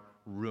our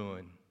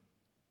ruin.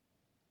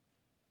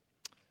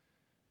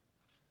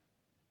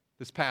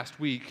 This past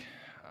week,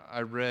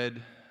 I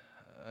read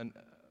an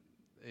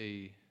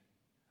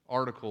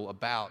article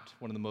about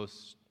one of the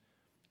most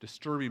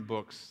disturbing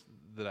books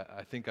that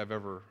I think I've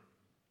ever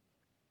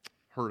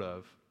heard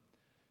of.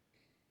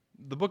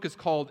 The book is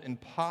called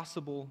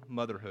Impossible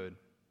Motherhood.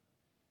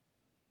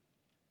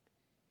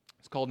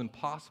 It's called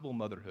Impossible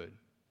Motherhood.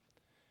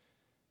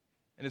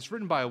 And it's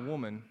written by a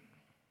woman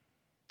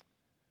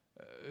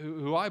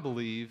who I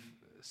believe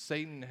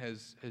Satan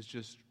has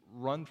just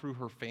run through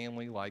her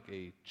family like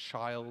a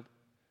child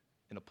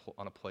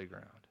on a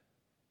playground.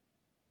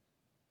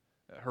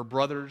 Her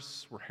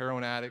brothers were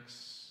heroin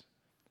addicts.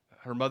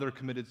 Her mother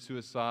committed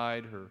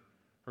suicide. Her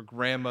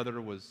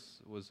grandmother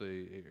was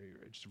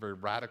just a very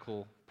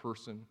radical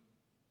person.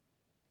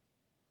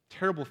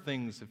 Terrible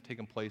things have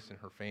taken place in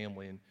her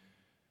family. And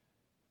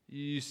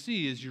you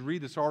see, as you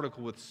read this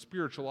article with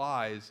spiritual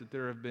eyes, that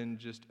there have been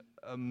just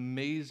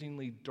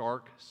amazingly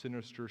dark,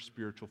 sinister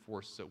spiritual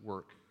forces at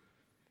work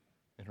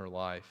in her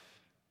life.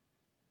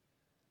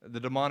 The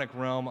demonic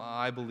realm,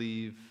 I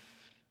believe,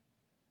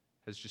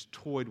 has just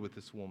toyed with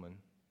this woman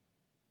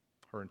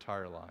her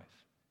entire life.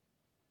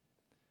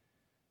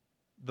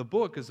 The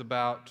book is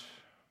about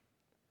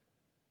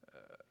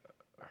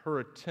her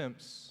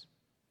attempts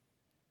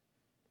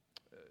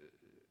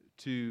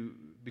to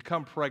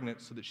become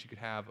pregnant so that she could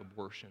have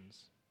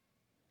abortions.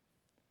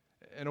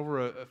 And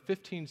over a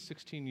 15,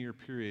 16-year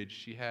period,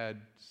 she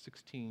had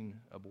 16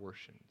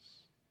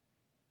 abortions.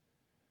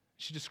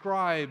 She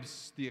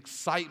describes the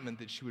excitement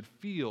that she would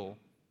feel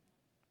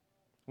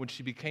when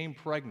she became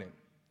pregnant,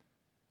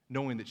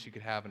 knowing that she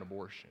could have an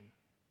abortion.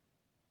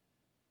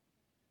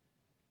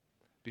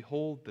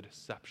 Behold the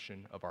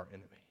deception of our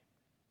enemy.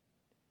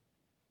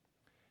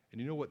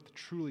 And you know what the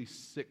truly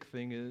sick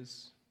thing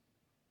is?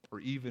 Or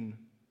even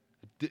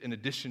in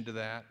addition to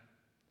that,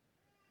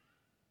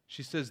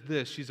 she says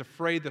this: she's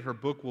afraid that her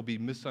book will be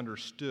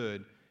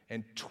misunderstood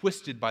and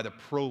twisted by the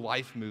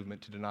pro-life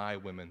movement to deny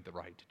women the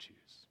right to choose.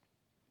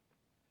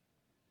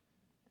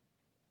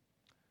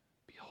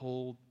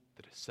 Behold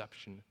the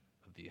deception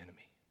of the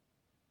enemy.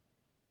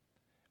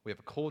 We have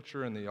a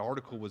culture, and the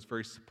article was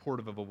very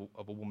supportive of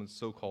a woman's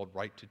so-called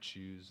right to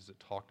choose, as it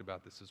talked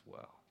about this as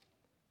well.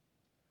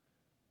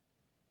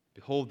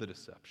 Behold the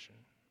deception.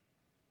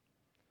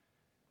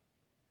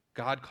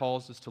 God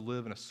calls us to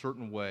live in a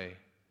certain way,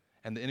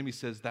 and the enemy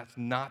says that's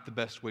not the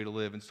best way to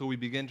live. And so we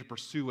begin to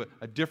pursue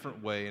a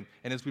different way.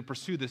 And as we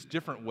pursue this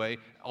different way,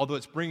 although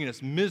it's bringing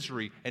us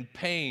misery and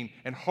pain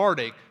and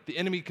heartache, the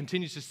enemy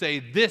continues to say,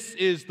 this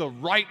is the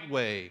right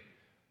way.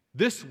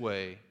 This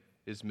way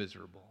is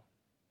miserable.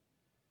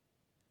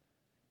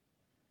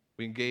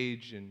 We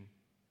engage in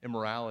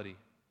immorality.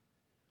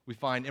 We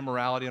find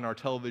immorality on our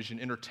television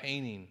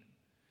entertaining.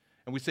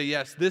 And we say,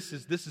 yes, this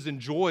is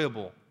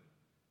enjoyable.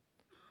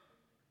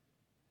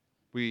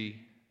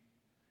 We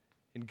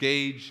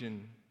engage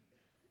in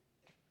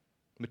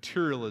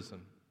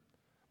materialism,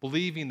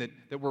 believing that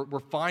we're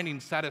finding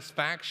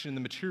satisfaction in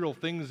the material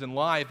things in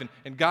life,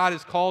 and God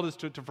has called us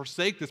to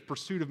forsake this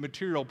pursuit of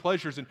material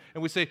pleasures, and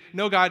we say,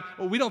 no, God,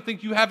 we don't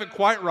think you have it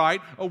quite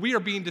right, we are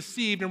being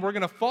deceived, and we're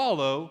going to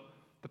follow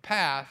the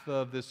path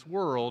of this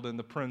world and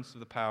the prince of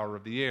the power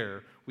of the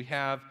air. We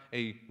have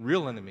a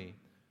real enemy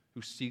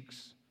who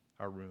seeks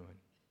our ruin.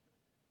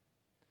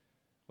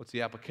 What's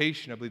the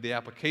application? I believe the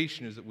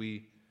application is that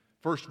we,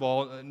 first of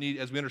all,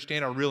 as we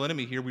understand our real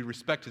enemy here, we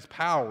respect his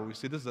power. We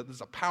say this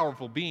is a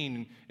powerful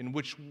being in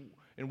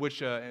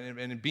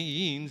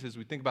beings, as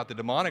we think about the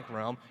demonic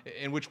realm,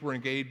 in which we're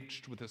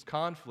engaged with this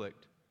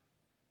conflict.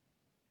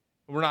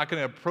 We're not going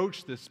to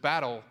approach this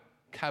battle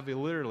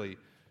cavalierly.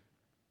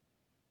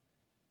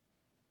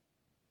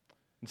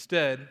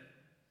 Instead,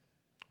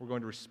 we're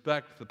going to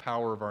respect the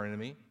power of our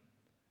enemy.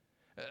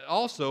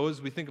 Also,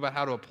 as we think about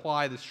how to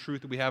apply this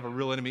truth that we have a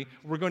real enemy,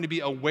 we're going to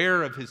be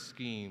aware of his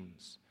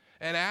schemes.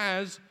 And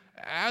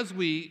as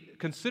we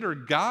consider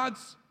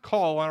God's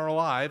call on our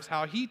lives,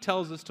 how he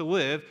tells us to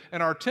live,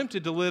 and are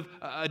tempted to live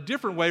a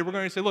different way, we're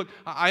going to say, look,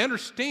 I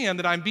understand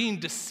that I'm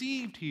being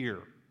deceived here.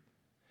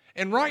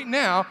 And right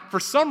now,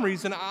 for some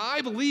reason,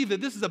 I believe that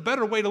this is a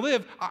better way to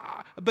live,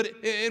 but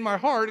in my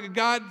heart,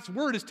 God's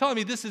word is telling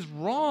me this is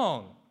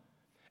wrong.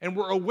 And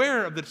we're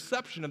aware of the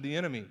deception of the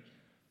enemy.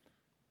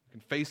 We can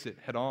face it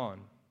head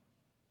on.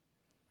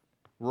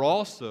 We're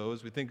also,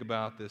 as we think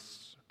about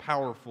this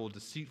powerful,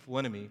 deceitful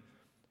enemy,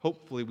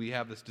 hopefully we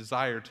have this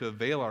desire to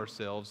avail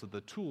ourselves of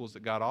the tools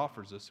that God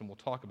offers us, and we'll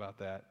talk about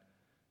that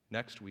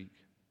next week.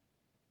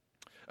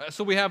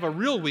 So we have a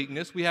real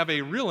weakness, we have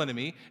a real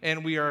enemy,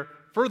 and we are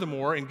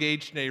furthermore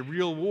engaged in a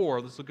real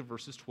war. Let's look at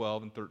verses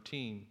 12 and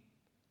 13.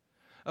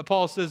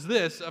 Paul says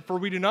this, "For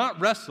we do not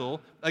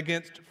wrestle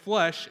against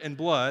flesh and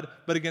blood,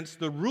 but against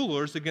the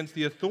rulers, against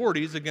the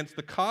authorities, against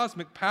the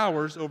cosmic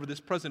powers over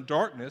this present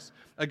darkness,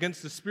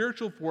 against the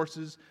spiritual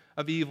forces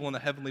of evil in the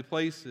heavenly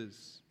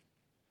places."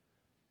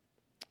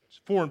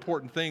 There's four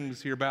important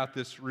things here about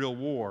this real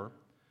war.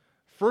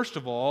 First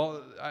of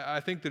all, I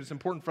think that it's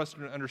important for us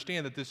to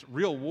understand that this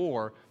real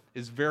war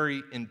is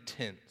very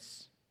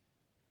intense.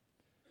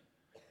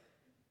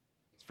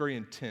 It's very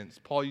intense.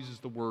 Paul uses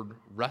the word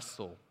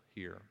wrestle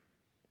here.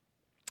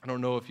 I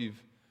don't know if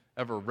you've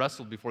ever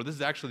wrestled before. This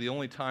is actually the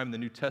only time in the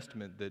New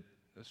Testament that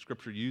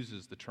Scripture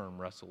uses the term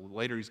wrestle.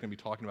 Later he's going to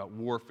be talking about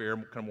warfare,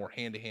 kind of more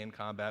hand-to-hand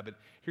combat, but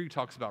here he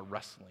talks about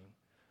wrestling.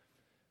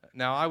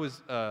 Now, I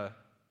was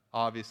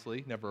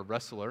obviously never a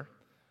wrestler.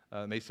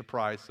 It may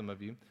surprise some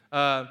of you.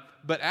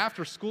 But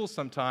after school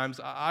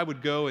sometimes, I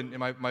would go, and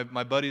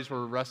my buddies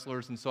were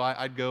wrestlers, and so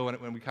I'd go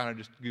and we kind of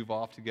just goof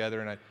off together,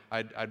 and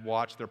I'd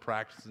watch their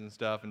practices and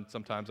stuff, and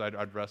sometimes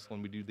I'd wrestle,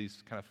 and we'd do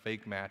these kind of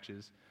fake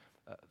matches.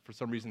 For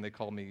some reason, they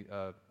called me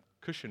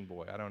Cushion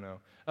Boy. I don't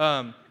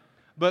know.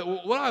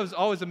 But what I was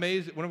always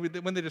amazed,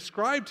 when they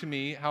described to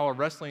me how a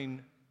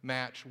wrestling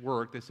match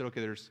worked, they said,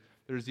 okay,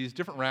 there's these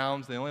different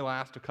rounds. They only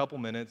last a couple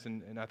minutes,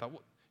 and I thought,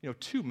 well,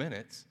 2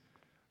 minutes?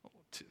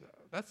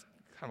 That's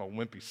kind of a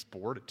wimpy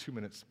sport, a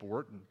 2-minute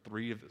sport, and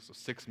 3 of this, so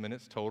 6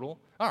 minutes total.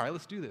 All right,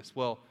 let's do this.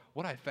 Well,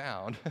 what I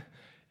found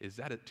is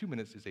that 2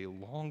 minutes is a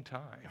long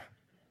time.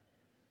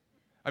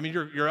 I mean,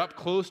 you're up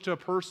close to a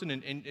person,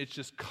 and it's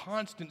just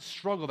constant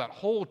struggle. That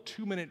whole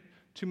 2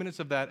 minutes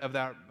of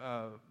that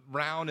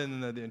round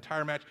and the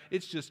entire match,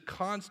 it's just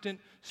constant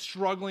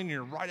struggling.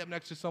 You're right up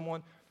next to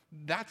someone.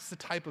 That's the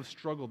type of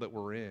struggle that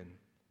we're in.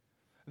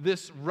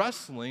 This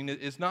wrestling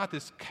is not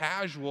this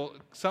casual,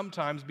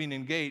 sometimes being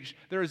engaged.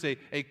 There is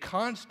a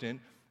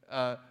constant,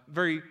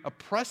 very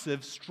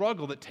oppressive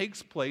struggle that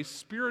takes place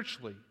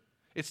spiritually.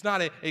 It's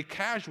not a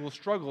casual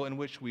struggle in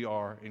which we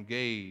are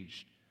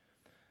engaged.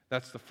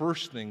 That's the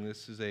first thing.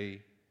 This is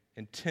an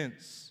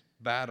intense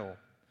battle.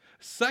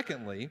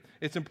 Secondly,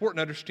 it's important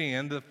to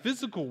understand the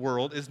physical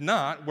world is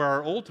not where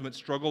our ultimate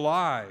struggle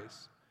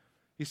lies.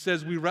 He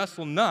says we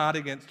wrestle not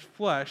against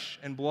flesh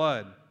and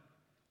blood.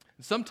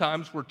 And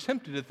sometimes we're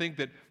tempted to think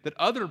that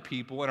other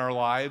people in our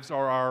lives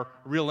are our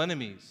real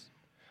enemies.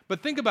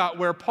 But think about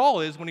where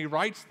Paul is when he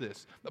writes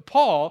this.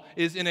 Paul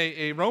is in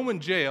a Roman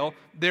jail.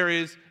 There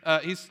is,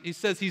 he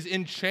says he's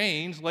in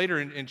chains later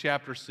in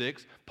chapter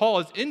 6. Paul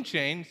is in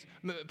chains.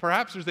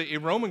 Perhaps there's a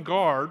Roman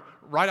guard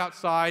right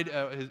outside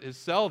his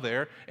cell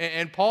there,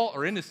 and Paul,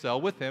 or in his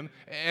cell with him,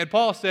 and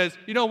Paul says,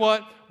 you know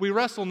what? We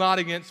wrestle not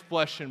against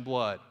flesh and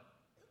blood.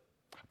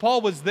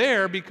 Paul was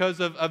there because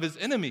of his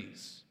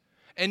enemies.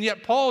 And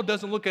yet Paul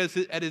doesn't look at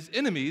his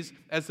enemies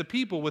as the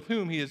people with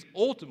whom he is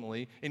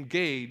ultimately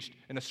engaged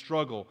in a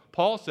struggle.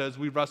 Paul says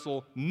we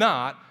wrestle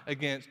not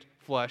against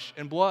flesh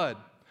and blood.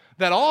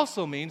 That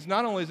also means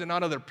not only is it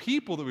not other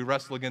people that we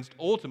wrestle against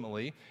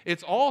ultimately,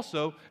 it's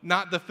also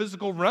not the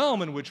physical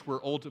realm in which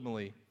we're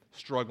ultimately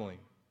struggling.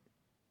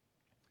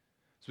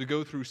 As we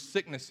go through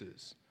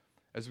sicknesses,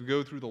 as we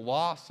go through the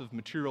loss of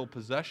material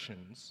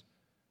possessions,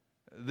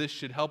 this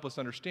should help us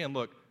understand,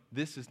 look,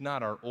 this is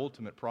not our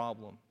ultimate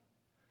problem.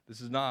 This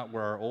is not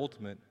where our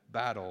ultimate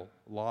battle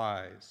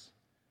lies.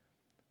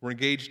 We're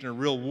engaged in a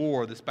real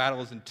war. This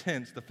battle is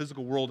intense. The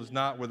physical world is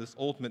not where this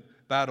ultimate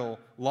battle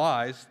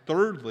lies.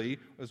 Thirdly,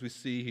 as we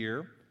see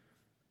here,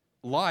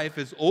 life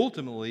is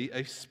ultimately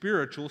a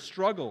spiritual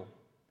struggle.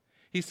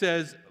 He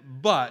says,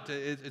 but,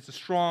 it's a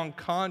strong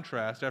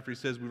contrast after he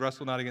says we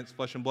wrestle not against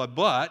flesh and blood,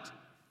 but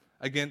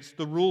against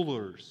the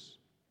rulers,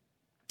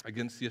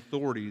 against the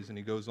authorities. And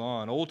he goes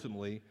on,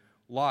 ultimately,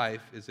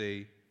 life is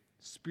a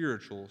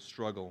spiritual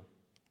struggle.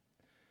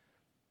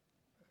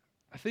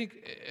 I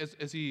think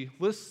as he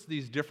lists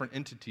these different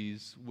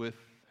entities with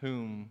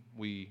whom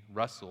we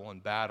wrestle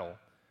and battle,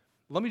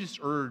 let me just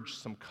urge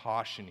some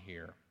caution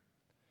here.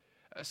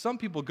 Some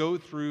people go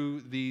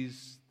through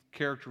these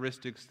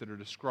characteristics that are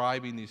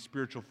describing these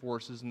spiritual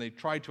forces, and they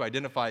try to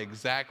identify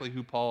exactly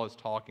who Paul is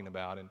talking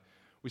about. And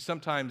we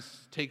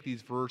sometimes take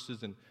these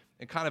verses and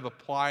kind of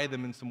apply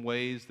them in some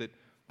ways that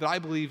I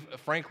believe,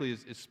 frankly,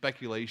 is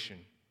speculation.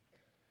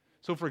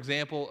 So, for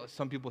example,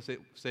 some people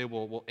say,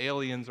 well,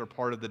 aliens are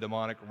part of the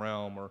demonic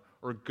realm,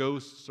 or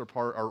ghosts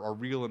are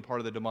real and part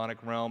of the demonic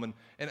realm,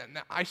 and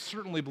I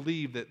certainly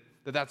believe that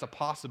that's a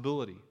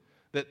possibility.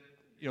 That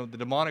the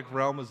demonic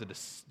realm is a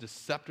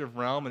deceptive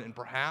realm, and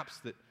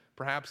perhaps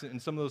in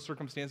some of those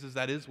circumstances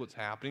that is what's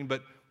happening.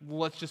 But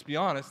let's just be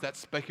honest,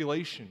 that's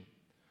speculation.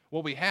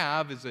 What we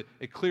have is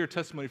a clear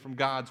testimony from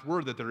God's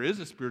word that there is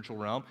a spiritual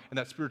realm, and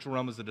that spiritual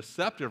realm is a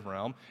deceptive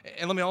realm.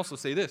 And let me also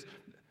say this.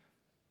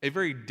 A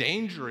very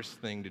dangerous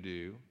thing to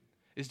do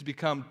is to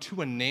become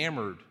too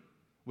enamored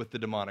with the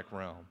demonic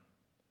realm,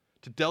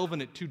 to delve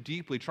in it too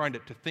deeply, trying to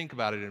think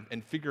about it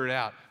and figure it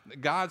out.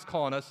 God's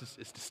calling us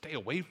is to stay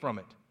away from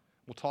it.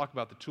 We'll talk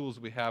about the tools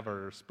that we have at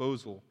our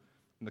disposal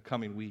in the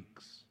coming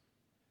weeks.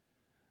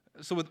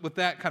 So with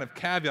that kind of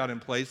caveat in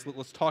place,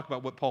 let's talk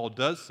about what Paul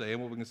does say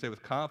and what we can say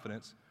with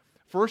confidence.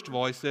 First of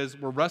all, he says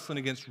we're wrestling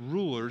against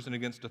rulers and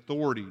against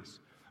authorities.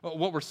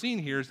 What we're seeing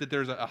here is that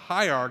there's a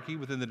hierarchy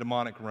within the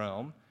demonic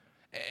realm,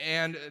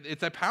 and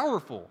it's a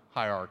powerful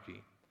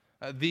hierarchy.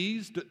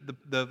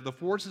 The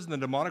forces in the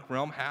demonic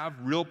realm have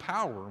real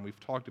power, and we've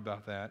talked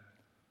about that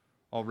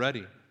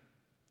already.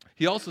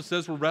 He also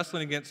says we're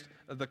wrestling against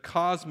the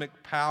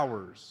cosmic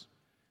powers.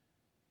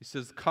 He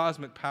says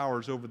cosmic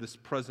powers over this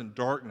present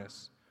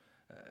darkness.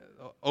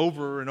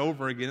 Over and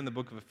over again in the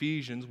book of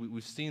Ephesians,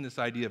 we've seen this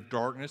idea of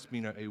darkness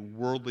being a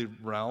worldly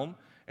realm.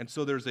 And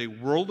so there's a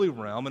worldly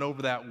realm, and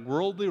over that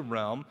worldly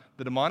realm,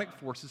 the demonic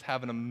forces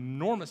have an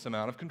enormous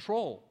amount of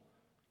control.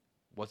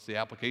 What's the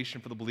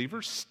application for the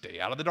believer? Stay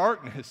out of the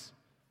darkness.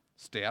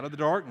 Stay out of the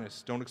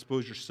darkness. Don't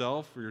expose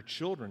yourself or your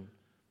children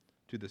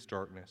to this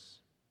darkness.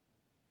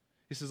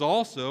 He says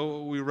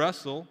also, we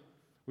wrestle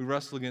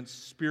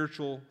against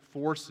spiritual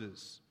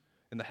forces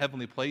in the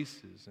heavenly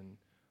places. And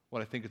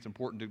what I think it's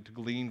important to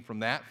glean from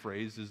that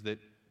phrase is that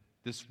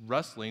this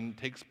wrestling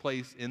takes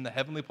place in the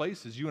heavenly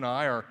places. You and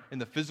I are in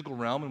the physical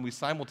realm, and we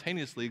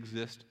simultaneously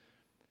exist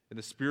in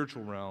the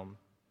spiritual realm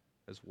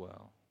as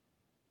well.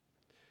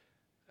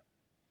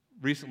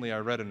 Recently, I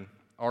read an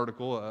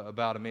article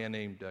about a man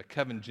named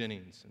Kevin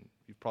Jennings, and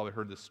you've probably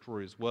heard this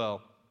story as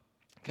well.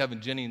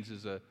 Kevin Jennings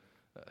is an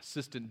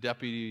assistant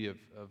deputy of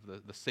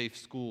the Safe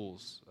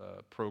Schools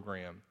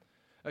program.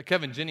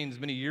 Kevin Jennings,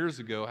 many years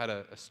ago, had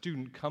a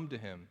student come to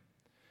him.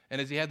 And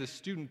as he had this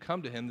student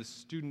come to him, this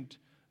student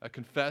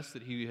confessed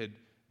that he had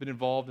been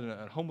involved in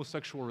a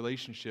homosexual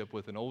relationship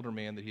with an older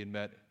man that he had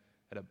met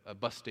at a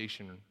bus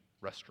station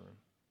restroom.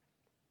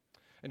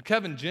 And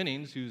Kevin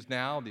Jennings, who's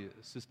now the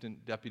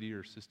assistant deputy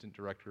or assistant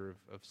director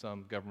of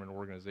some government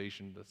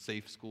organization, the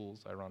Safe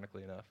Schools,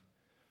 ironically enough,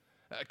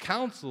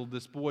 counseled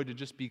this boy to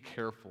just be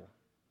careful.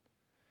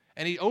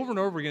 And he over and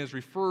over again has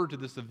referred to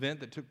this event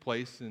that took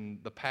place in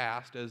the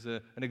past as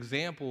an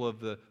example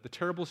of the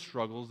terrible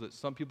struggles that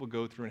some people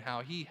go through and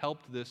how he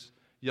helped this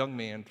young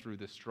man through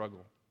this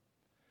struggle.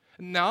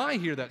 Now I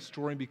hear that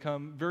story and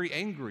become very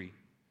angry.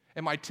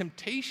 And my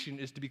temptation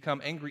is to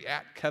become angry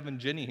at Kevin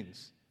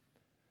Jennings.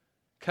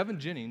 Kevin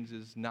Jennings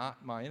is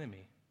not my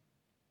enemy.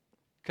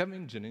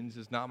 Kevin Jennings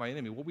is not my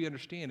enemy. What we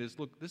understand is,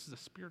 look, this is a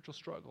spiritual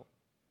struggle.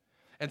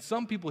 And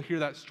some people hear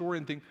that story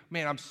and think,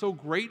 man, I'm so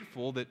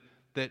grateful that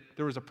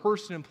there was a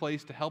person in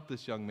place to help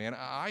this young man.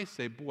 I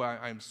say, boy,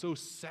 I am so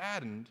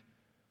saddened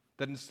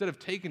that instead of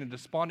taking a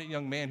despondent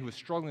young man who is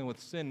struggling with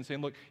sin and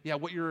saying, look, yeah,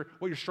 what you're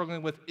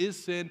struggling with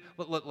is sin.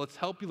 Let's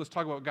help you. Let's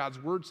talk about what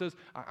God's word says.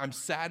 I'm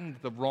saddened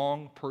that the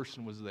wrong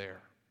person was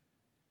there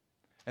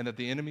and that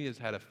the enemy has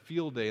had a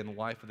field day in the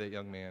life of that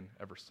young man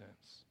ever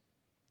since.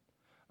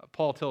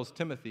 Paul tells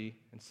Timothy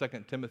in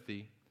 2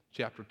 Timothy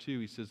chapter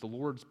 2, he says, the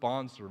Lord's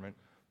bondservant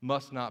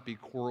must not be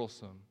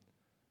quarrelsome,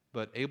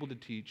 but able to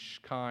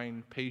teach,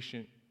 kind,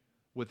 patient,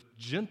 with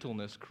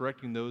gentleness,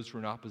 correcting those who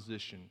are in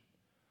opposition,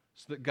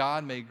 so that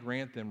God may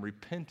grant them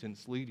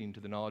repentance leading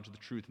to the knowledge of the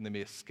truth, and they may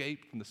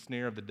escape from the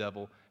snare of the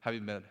devil,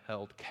 having been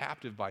held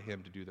captive by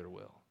him to do their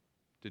will,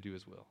 to do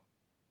his will.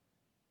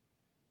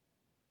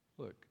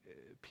 Look,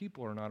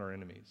 people are not our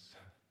enemies.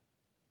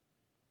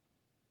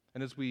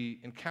 And as we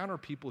encounter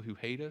people who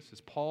hate us,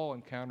 as Paul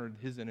encountered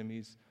his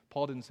enemies,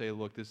 Paul didn't say,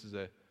 look, this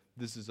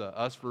is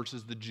us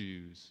versus the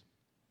Jews.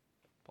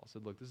 Paul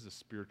said, look, this is a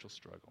spiritual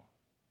struggle.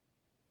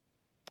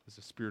 It's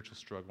a spiritual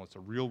struggle. It's a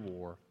real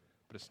war,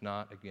 but it's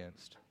not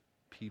against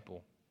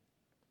people.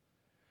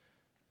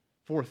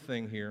 Fourth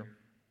thing,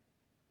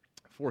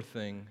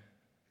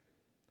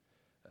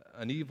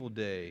 an evil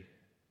day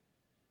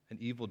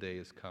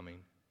is coming.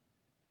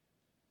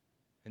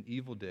 An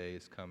evil day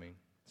is coming.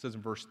 It says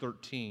in verse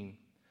 13,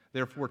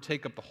 therefore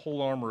take up the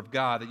whole armor of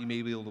God that you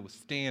may be able to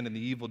withstand in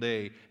the evil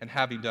day, and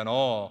having done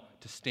all,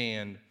 to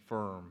stand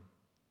firm.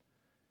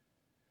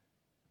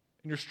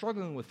 And you're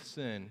struggling with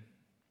sin,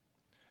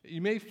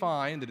 you may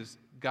find that as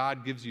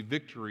God gives you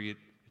victory, it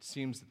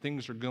seems that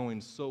things are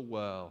going so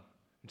well,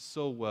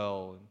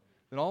 and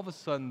then all of a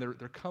sudden there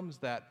comes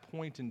that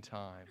point in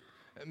time.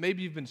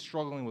 Maybe you've been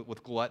struggling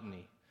with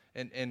gluttony,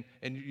 and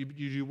you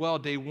do well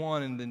day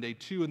one and then day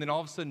two, and then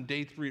all of a sudden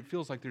day three it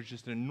feels like there's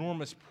just an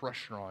enormous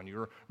pressure on you.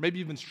 Or maybe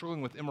you've been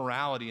struggling with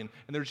immorality, and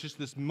there's just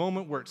this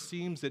moment where it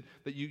seems that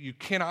you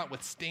cannot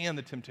withstand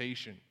the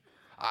temptation.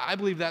 I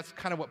believe that's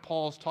kind of what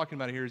Paul's talking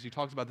about here as he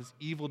talks about this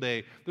evil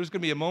day. There's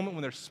going to be a moment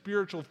when their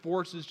spiritual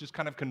forces just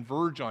kind of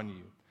converge on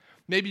you.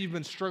 Maybe you've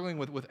been struggling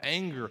with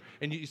anger,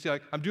 and you say,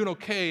 like, I'm doing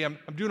okay, I'm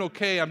doing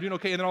okay, and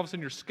then all of a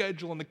sudden your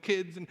schedule and the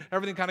kids and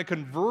everything kind of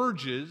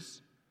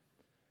converges,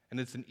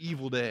 and it's an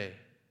evil day.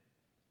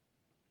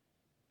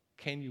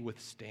 Can you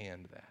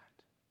withstand that?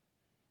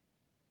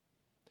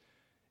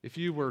 If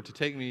you were to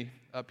take me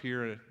up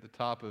here at the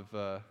top of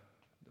the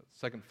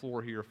second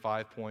floor here,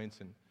 5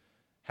 Points, and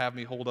have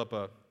me hold up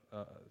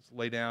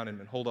lay down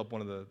and hold up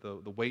one of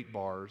the weight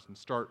bars and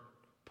start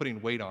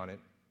putting weight on it,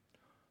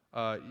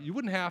 you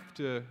wouldn't have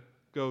to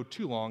go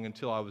too long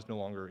until I was no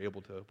longer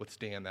able to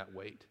withstand that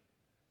weight.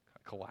 I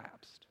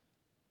collapsed.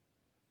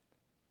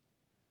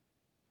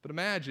 But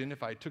imagine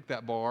if I took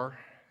that bar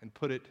and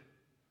put it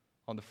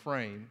on the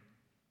frame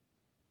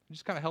and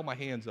just kind of held my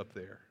hands up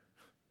there.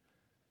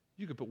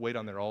 You could put weight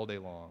on there all day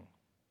long.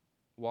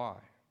 Why?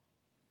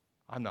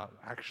 I'm not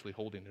actually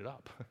holding it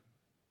up.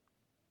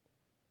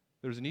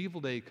 There's an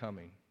evil day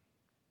coming,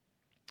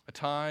 a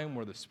time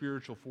where the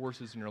spiritual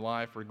forces in your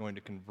life are going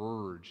to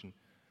converge. And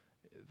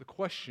the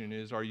question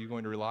is, are you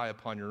going to rely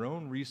upon your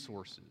own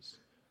resources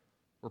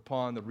or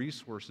upon the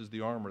resources,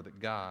 the armor that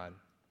God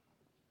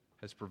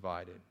has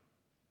provided?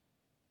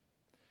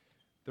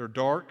 There are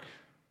dark,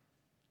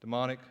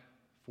 demonic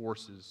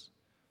forces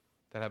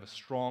that have a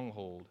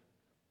stronghold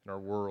in our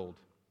world.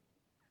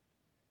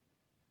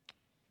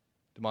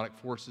 Demonic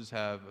forces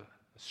have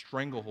a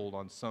stranglehold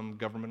on some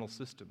governmental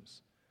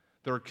systems.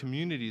 There are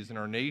communities in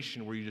our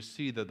nation where you just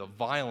see the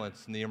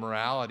violence and the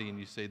immorality, and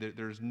you say that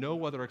there's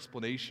no other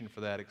explanation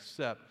for that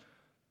except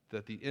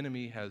that the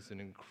enemy has an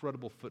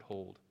incredible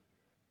foothold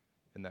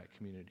in that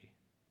community.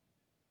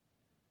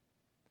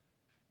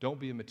 Don't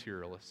be a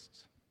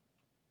materialist.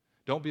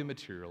 Don't be a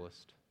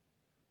materialist.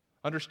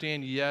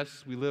 Understand,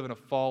 yes, we live in a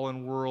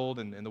fallen world,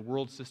 and the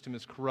world system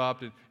is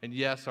corrupt, and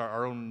yes,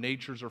 our own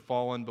natures are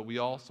fallen, but we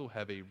also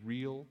have a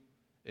real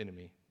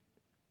enemy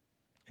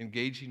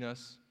engaging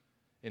us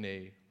in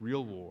a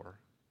real war.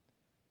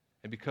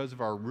 And because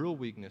of our real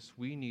weakness,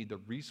 we need the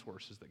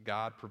resources that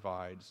God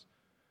provides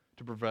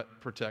to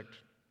protect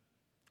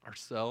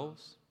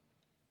ourselves,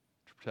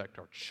 to protect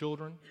our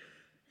children,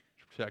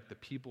 to protect the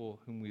people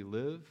whom we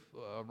live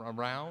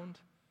around,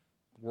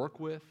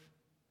 work with,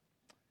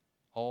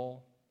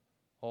 all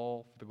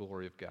for the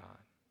glory of God.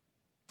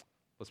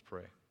 Let's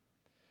pray.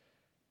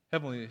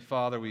 Heavenly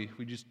Father, we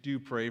just do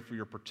pray for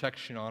your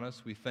protection on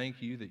us. We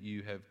thank you that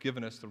you have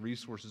given us the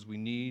resources we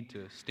need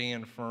to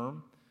stand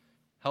firm.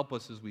 Help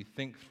us as we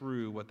think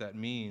through what that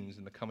means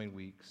in the coming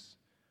weeks.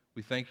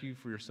 We thank you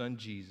for your Son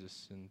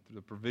Jesus and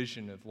the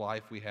provision of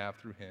life we have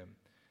through him.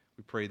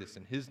 We pray this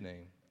in his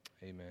name.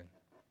 Amen.